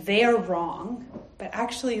why they are wrong, but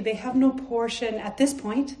actually they have no portion at this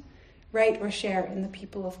point, right, or share in the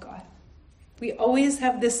people of God. We always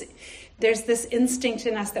have there's this instinct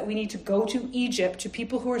in us that we need to go to Egypt, to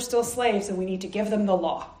people who are still slaves, and we need to give them the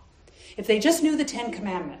law. If they just knew the 10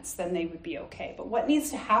 Commandments, then they would be okay. But what needs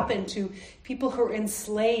to happen to people who are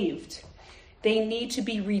enslaved? They need to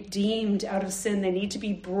be redeemed out of sin. They need to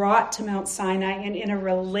be brought to Mount Sinai and in a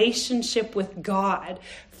relationship with God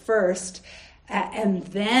first, and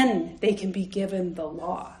then they can be given the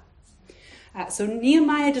law. So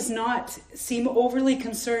Nehemiah does not seem overly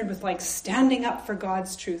concerned with standing up for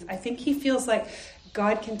God's truth. I think he feels like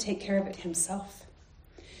God can take care of it himself.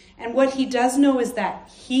 And what he does know is that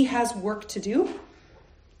he has work to do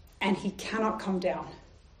and he cannot come down.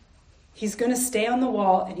 He's going to stay on the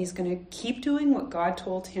wall and he's going to keep doing what God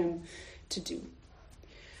told him to do.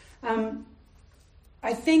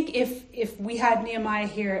 I think if we had Nehemiah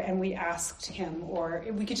here and we asked him, or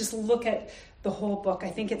if we could just look at the whole book, I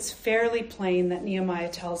think it's fairly plain that Nehemiah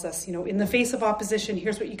tells us, in the face of opposition,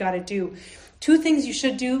 here's what you got to do. 2 things you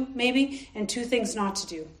should do, maybe, and 2 things not to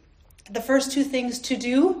do. The first 2 things to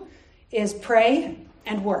do is pray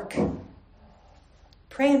and work.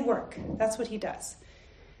 Pray and work. That's what he does.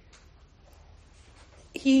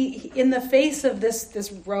 He in the face of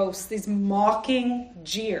this roast, these mocking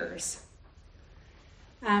jeers,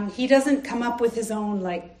 he doesn't come up with his own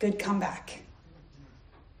good comeback,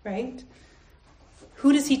 right?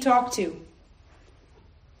 Who does he talk to?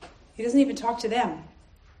 He doesn't even talk to them.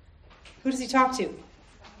 Who does he talk to?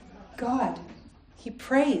 God. He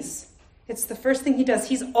prays. It's the first thing he does.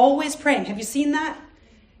 He's always praying. Have you seen that?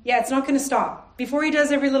 Yeah, it's not going to stop. Before he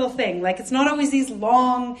does every little thing. It's not always these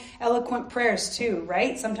long, eloquent prayers too,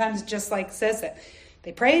 right? Sometimes it just says that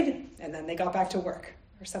they prayed and then they got back to work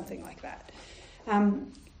or something like that.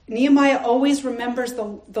 Nehemiah always remembers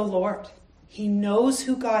the Lord. He knows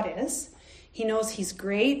who God is. He knows he's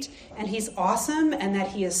great and he's awesome and that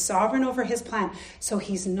he is sovereign over his plan. So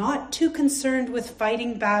he's not too concerned with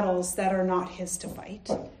fighting battles that are not his to fight.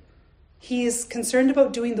 He is concerned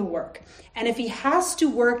about doing the work. And if he has to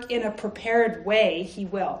work in a prepared way, he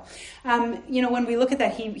will. When we look at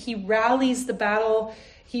that, he rallies the battle.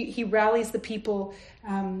 He rallies the people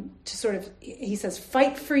to he says,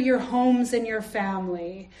 fight for your homes and your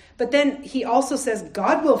family. But then he also says,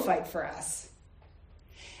 God will fight for us.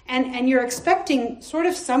 And you're expecting sort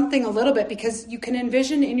of something a little bit because you can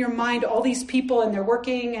envision in your mind all these people and they're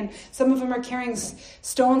working and some of them are carrying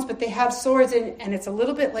stones, but they have swords. And it's a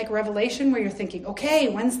little bit like Revelation where you're thinking, okay,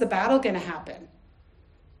 when's the battle going to happen?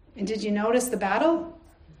 And did you notice the battle?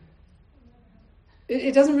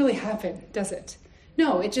 It doesn't really happen, does it?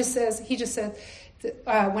 No, he just says,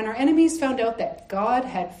 when our enemies found out that God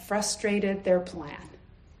had frustrated their plan.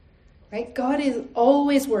 Right? God is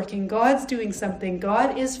always working. God's doing something.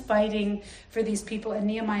 God is fighting for these people, and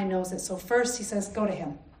Nehemiah knows it. So first he says, go to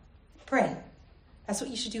him. Pray. That's what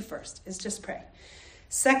you should do first, is just pray.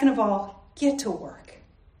 Second of all, get to work.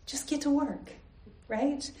 Just get to work,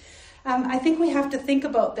 right? I think we have to think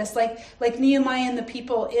about this. Like Nehemiah and the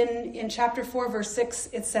people in chapter 4, verse 6,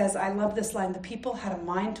 it says, I love this line, the people had a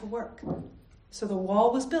mind to work. So the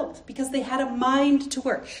wall was built because they had a mind to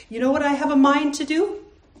work. You know what I have a mind to do?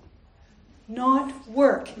 Not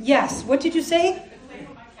work. Yes. What did you say?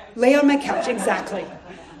 Lay on my couch. Exactly.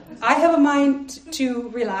 I have a mind to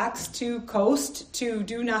relax, to coast, to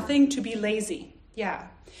do nothing, to be lazy. Yeah.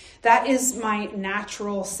 That is my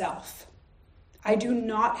natural self. I do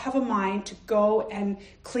not have a mind to go and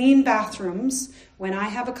clean bathrooms when I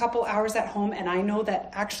have a couple hours at home and I know that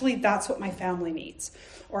actually that's what my family needs.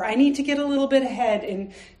 Or I need to get a little bit ahead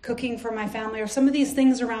in cooking for my family or some of these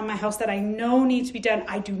things around my house that I know need to be done.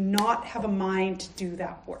 I do not have a mind to do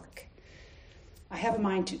that work. I have a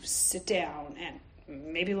mind to sit down and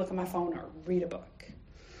maybe look at my phone or read a book.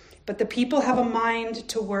 But the people have a mind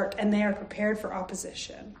to work and they are prepared for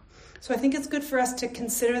opposition. So I think it's good for us to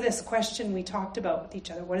consider this question we talked about with each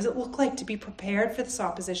other. What does it look like to be prepared for this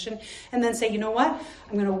opposition? And then say, you know what?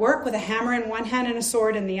 I'm going to work with a hammer in one hand and a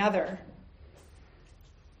sword in the other.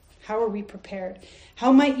 How are we prepared?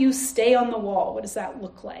 How might you stay on the wall? What does that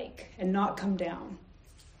look like? And not come down?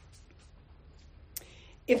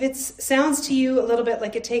 If it sounds to you a little bit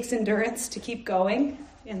like it takes endurance to keep going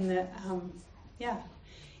in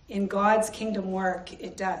God's kingdom work,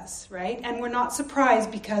 it does, right? And we're not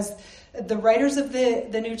surprised because the writers of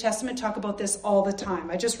the New Testament talk about this all the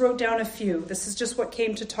time. I just wrote down a few. This is just what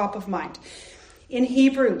came to top of mind. In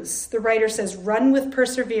Hebrews, the writer says, run with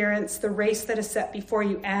perseverance the race that is set before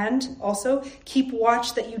you, and also keep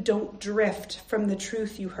watch that you don't drift from the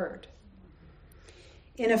truth you heard.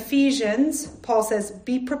 In Ephesians, Paul says,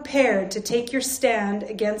 be prepared to take your stand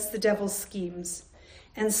against the devil's schemes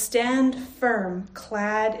and stand firm,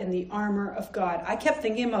 clad in the armor of God. I kept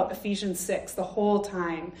thinking about Ephesians 6 the whole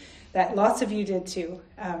time, that lots of you did too.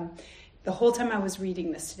 The whole time I was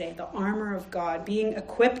reading this today, the armor of God, being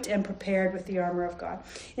equipped and prepared with the armor of God.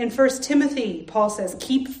 In 1 Timothy, Paul says,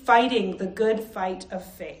 keep fighting the good fight of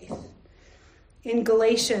faith. In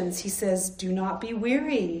Galatians, he says, do not be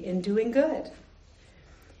weary in doing good.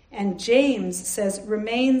 And James says,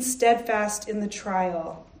 remain steadfast in the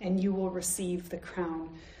trial, and you will receive the crown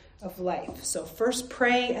of life. So first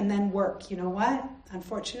pray and then work. You know what?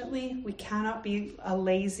 Unfortunately, we cannot be a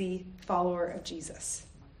lazy follower of Jesus.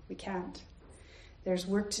 We can't. There's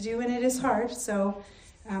work to do and it is hard, so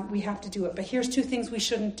we have to do it. But here's two things we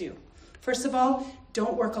shouldn't do. First of all,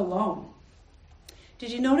 don't work alone.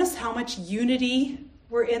 Did you notice how much unity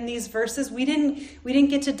were in these verses? We didn't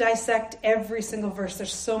get to dissect every single verse.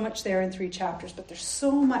 There's so much there in 3 chapters, but there's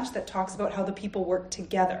so much that talks about how the people work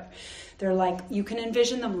together. They're like, you can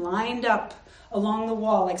envision them lined up along the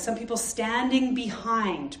wall, like some people standing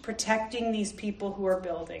behind, protecting these people who are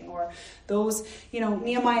building, or those,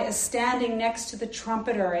 Nehemiah is standing next to the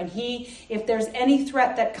trumpeter, and if there's any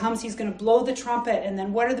threat that comes, he's going to blow the trumpet, and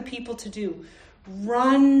then what are the people to do?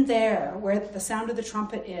 Run there where the sound of the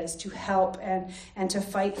trumpet is to help and to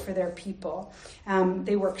fight for their people.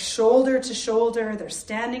 They work shoulder to shoulder. They're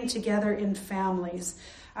standing together in families.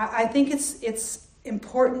 I think it's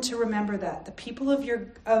important to remember that the people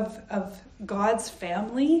of God's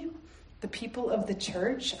family, the people of the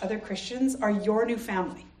church, other Christians, are your new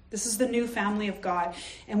family. This is the new family of God,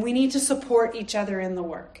 and we need to support each other in the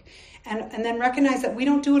work. And then recognize that we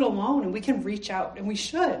don't do it alone, and we can reach out, and we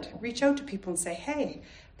should reach out to people and say, hey,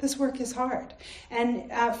 this work is hard.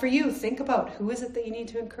 And for you, think about who is it that you need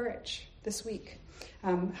to encourage this week.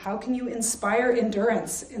 How can you inspire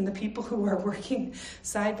endurance in the people who are working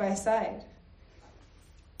side by side?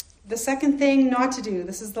 The second thing not to do,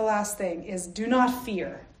 this is the last thing, is do not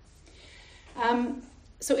fear.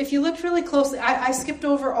 So if you looked really closely, I skipped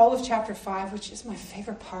over all of chapter 5, which is my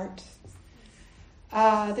favorite part.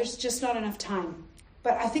 There's just not enough time.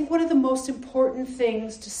 But I think one of the most important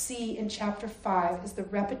things to see in chapter 5 is the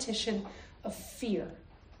repetition of fear.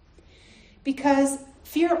 Because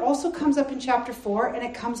fear also comes up in chapter 4, and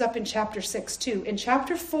it comes up in chapter 6 too. In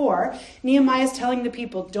chapter 4, Nehemiah is telling the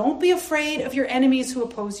people, don't be afraid of your enemies who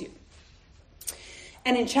oppose you.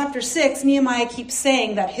 And in chapter 6, Nehemiah keeps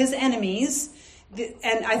saying that his enemies,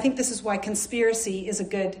 and I think this is why conspiracy is a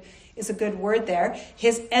good word there.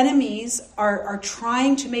 His enemies are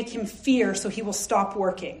trying to make him fear so he will stop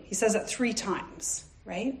working. He says it 3 times,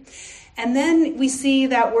 right? And then we see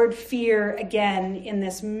that word fear again in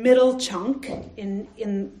this middle chunk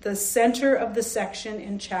in the center of the section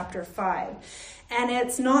in chapter 5. And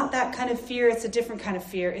it's not that kind of fear, it's a different kind of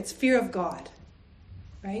fear. It's fear of God,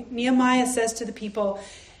 right? Nehemiah says to the people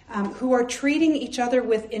who are treating each other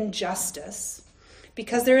with injustice,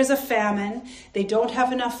 because there is a famine, they don't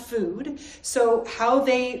have enough food. So how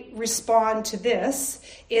they respond to this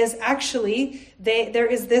is actually there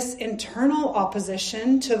is this internal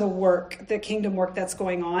opposition to the kingdom work that's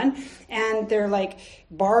going on. And they're like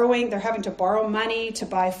they're having to borrow money to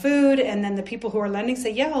buy food. And then the people who are lending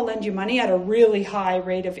say, yeah, I'll lend you money at a really high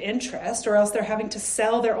rate of interest. Or else they're having to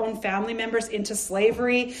sell their own family members into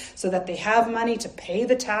slavery so that they have money to pay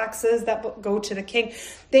the taxes that go to the king.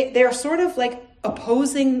 They're sort of like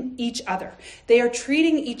opposing each other. They are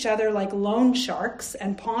treating each other like loan sharks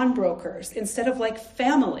and pawnbrokers instead of like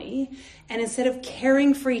family. And instead of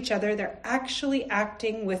caring for each other, they're actually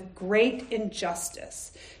acting with great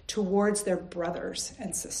injustice towards their brothers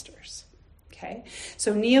and sisters. Okay?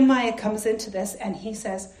 So Nehemiah comes into this and he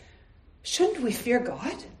says, shouldn't we fear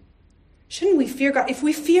God? Shouldn't we fear God? If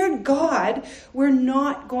we feared God, we're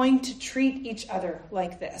not going to treat each other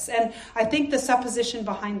like this. And I think the supposition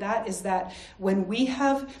behind that is that when we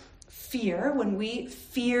have fear, when we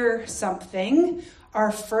fear something, our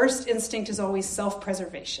first instinct is always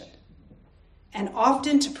self-preservation. And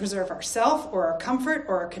often to preserve ourselves or our comfort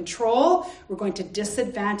or our control, we're going to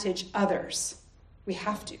disadvantage others. We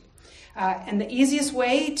have to. And the easiest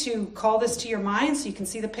way to call this to your mind so you can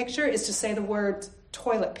see the picture is to say the word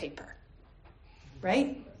toilet paper.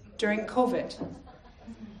 Right? During COVID.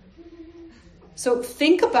 So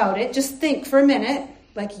think about it. Just think for a minute,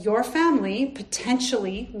 like your family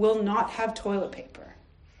potentially will not have toilet paper.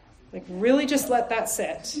 Like really just let that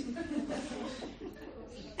sit.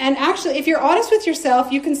 And actually, if you're honest with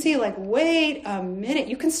yourself, you can see like, wait a minute.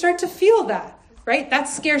 You can start to feel that, right?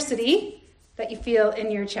 That's scarcity that you feel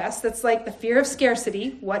in your chest. That's like the fear of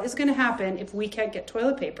scarcity. What is going to happen if we can't get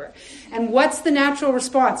toilet paper? And what's the natural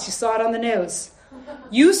response? You saw it on the news.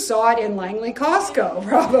 You saw it in Langley Costco,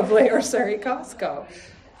 probably, or Surrey Costco.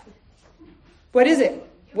 What is it?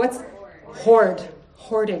 What's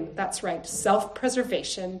hoarding? That's right.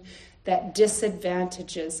 Self-preservation that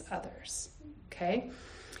disadvantages others. Okay?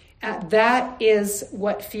 That is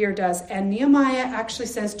what fear does. And Nehemiah actually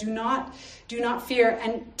says, do not fear.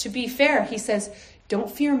 And to be fair, he says,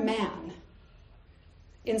 don't fear man.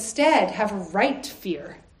 Instead, have a right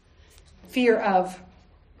fear of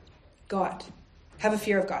God. Have a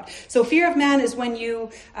fear of God. So fear of man is when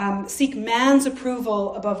you seek man's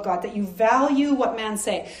approval above God, that you value what man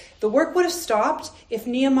say. The work would have stopped if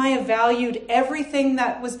Nehemiah valued everything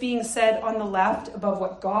that was being said on the left above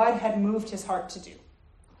what God had moved his heart to do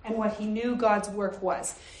and what he knew God's work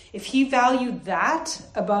was. If he valued that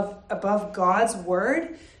above God's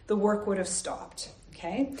word, the work would have stopped.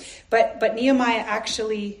 Okay? But Nehemiah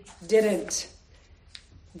actually didn't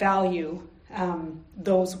value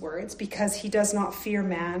those words because he does not fear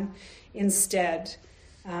man. Instead,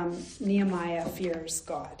 Nehemiah fears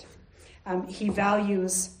God. He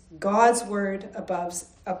values God's word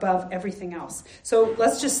above everything else. So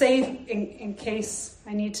let's just say, in case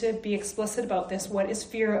I need to be explicit about this, what is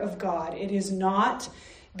fear of God? It is not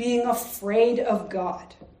being afraid of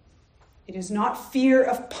God. It is not fear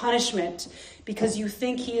of punishment because you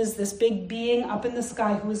think he is this big being up in the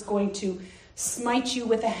sky who is going to smite you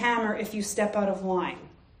with a hammer if you step out of line.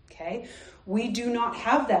 Okay? We do not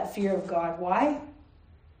have that fear of God. Why?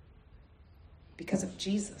 Because of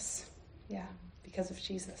Jesus. Yeah, because of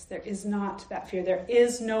Jesus. There is not that fear. There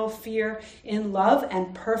is no fear in love,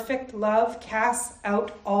 and perfect love casts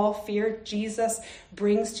out all fear. Jesus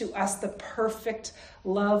brings to us the perfect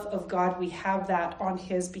love of God. We have that on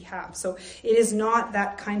his behalf. So it is not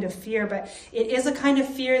that kind of fear, but it is a kind of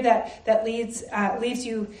fear that leaves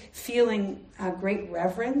you feeling great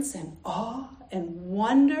reverence and awe and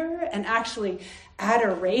wonder and actually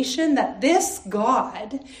adoration that this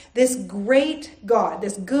God, this great God,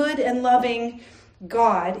 this good and loving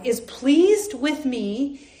God is pleased with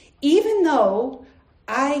me even though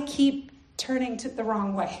I keep turning to the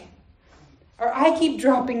wrong way, or I keep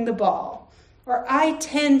dropping the ball, or I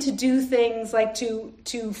tend to do things like to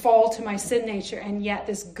fall to my sin nature, and yet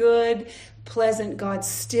this good, pleasant God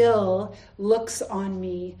still looks on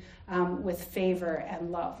me with favor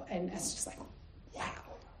and love. And it's just like, wow.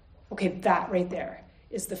 Okay, that right there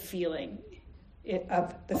is the feeling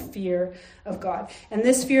of the fear of God. And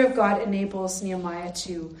this fear of God enables Nehemiah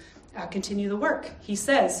to continue the work. He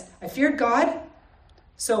says, I feared God,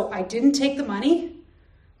 so I didn't take the money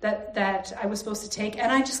that I was supposed to take,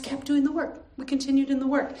 and I just kept doing the work. We continued in the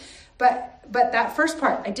work. But that first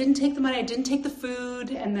part, I didn't take the money, I didn't take the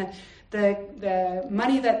food, and the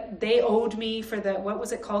money that they owed me for the, what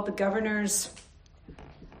was it called, the governor's,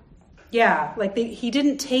 he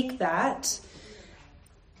didn't take that.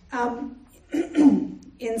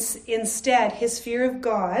 Instead, his fear of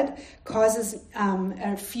God causes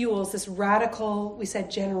and fuels this radical, we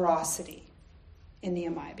said, generosity in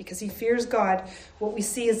Nehemiah. Because he fears God, what we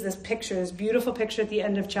see is this picture, this beautiful picture at the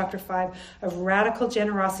end of chapter 5 of radical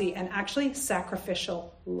generosity and actually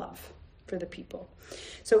sacrificial love for the people.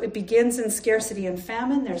 So it begins in scarcity and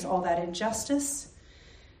famine. There's all that injustice.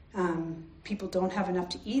 People don't have enough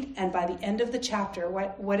to eat. And by the end of the chapter,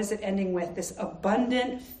 what is it ending with? This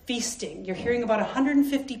abundant feasting. You're hearing about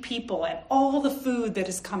 150 people and all the food that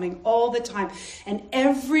is coming all the time. And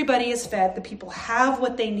everybody is fed. The people have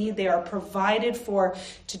what they need. They are provided for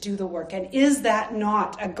to do the work. And is that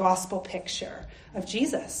not a gospel picture of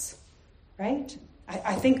Jesus? Right?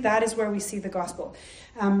 I think that is where we see the gospel.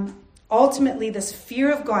 Ultimately, this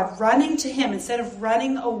fear of God, running to him instead of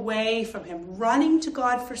running away from him, running to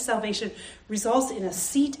God for salvation, results in a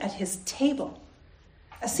seat at his table.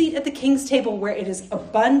 A seat at the king's table where it is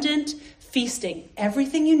abundant feasting,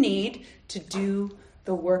 everything you need to do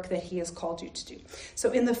the work that he has called you to do.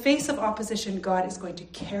 So in the face of opposition, God is going to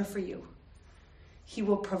care for you. He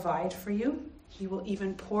will provide for you. He will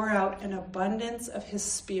even pour out an abundance of his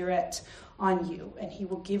Spirit on you, and he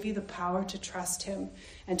will give you the power to trust him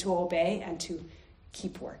and to obey and to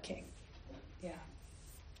keep working. Yeah.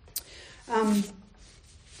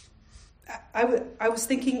 I was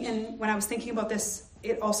thinking, and when I was thinking about this,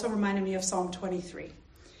 it also reminded me of Psalm 23.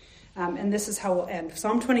 And this is how we'll end.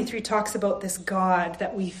 Psalm 23 talks about this God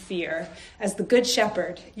that we fear as the Good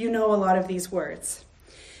Shepherd. You know a lot of these words.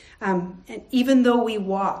 And even though we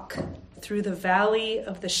walk through the valley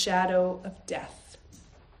of the shadow of death.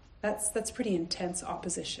 That's pretty intense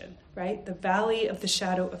opposition, right? The valley of the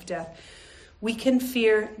shadow of death. We can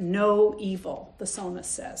fear no evil, the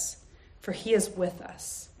psalmist says, for he is with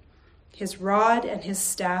us. His rod and his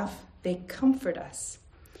staff, they comfort us.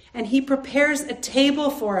 And he prepares a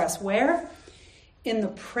table for us. Where? In the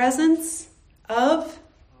presence of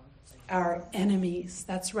our enemies.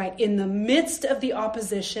 That's right. In the midst of the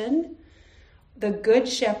opposition, the Good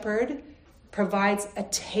Shepherd provides a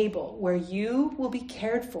table where you will be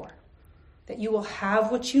cared for, that you will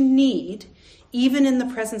have what you need, even in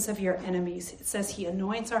the presence of your enemies. It says he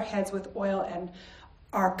anoints our heads with oil and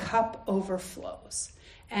our cup overflows.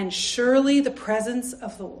 And surely the presence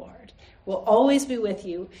of the Lord will always be with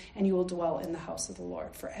you, and you will dwell in the house of the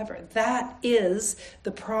Lord forever. That is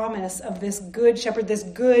the promise of this good shepherd, this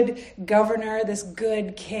good governor, this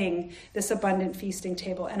good king, this abundant feasting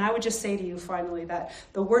table. And I would just say to you finally that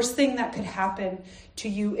the worst thing that could happen to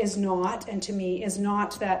you is not, and to me, is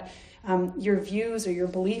not that your views or your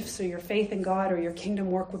beliefs or your faith in God or your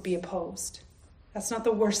kingdom work would be opposed. That's not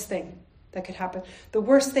the worst thing that could happen. The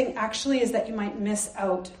worst thing actually is that you might miss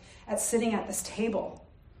out at sitting at this table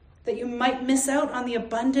that you might miss out on the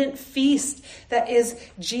abundant feast that is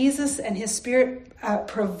Jesus and his Spirit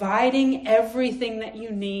providing everything that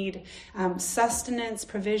you need, sustenance,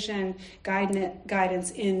 provision,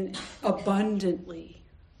 guidance in abundantly,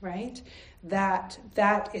 right? That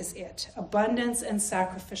is it. Abundance and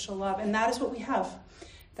sacrificial love. And that is what we have.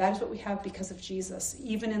 That is what we have because of Jesus,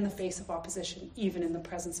 even in the face of opposition, even in the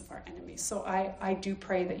presence of our enemies. So I do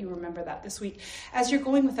pray that you remember that this week as you're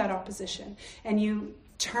going with that opposition, and you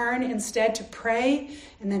turn instead to pray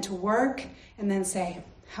and then to work and then say,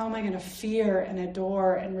 how am I going to fear and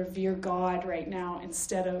adore and revere God right now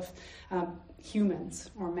instead of humans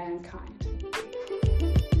or mankind?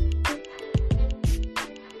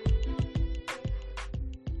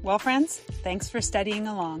 Well, friends, thanks for studying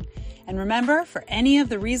along. And remember, for any of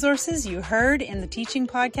the resources you heard in the teaching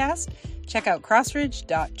podcast, check out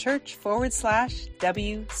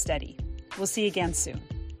crossridge.church/WStudy. We'll see you again soon.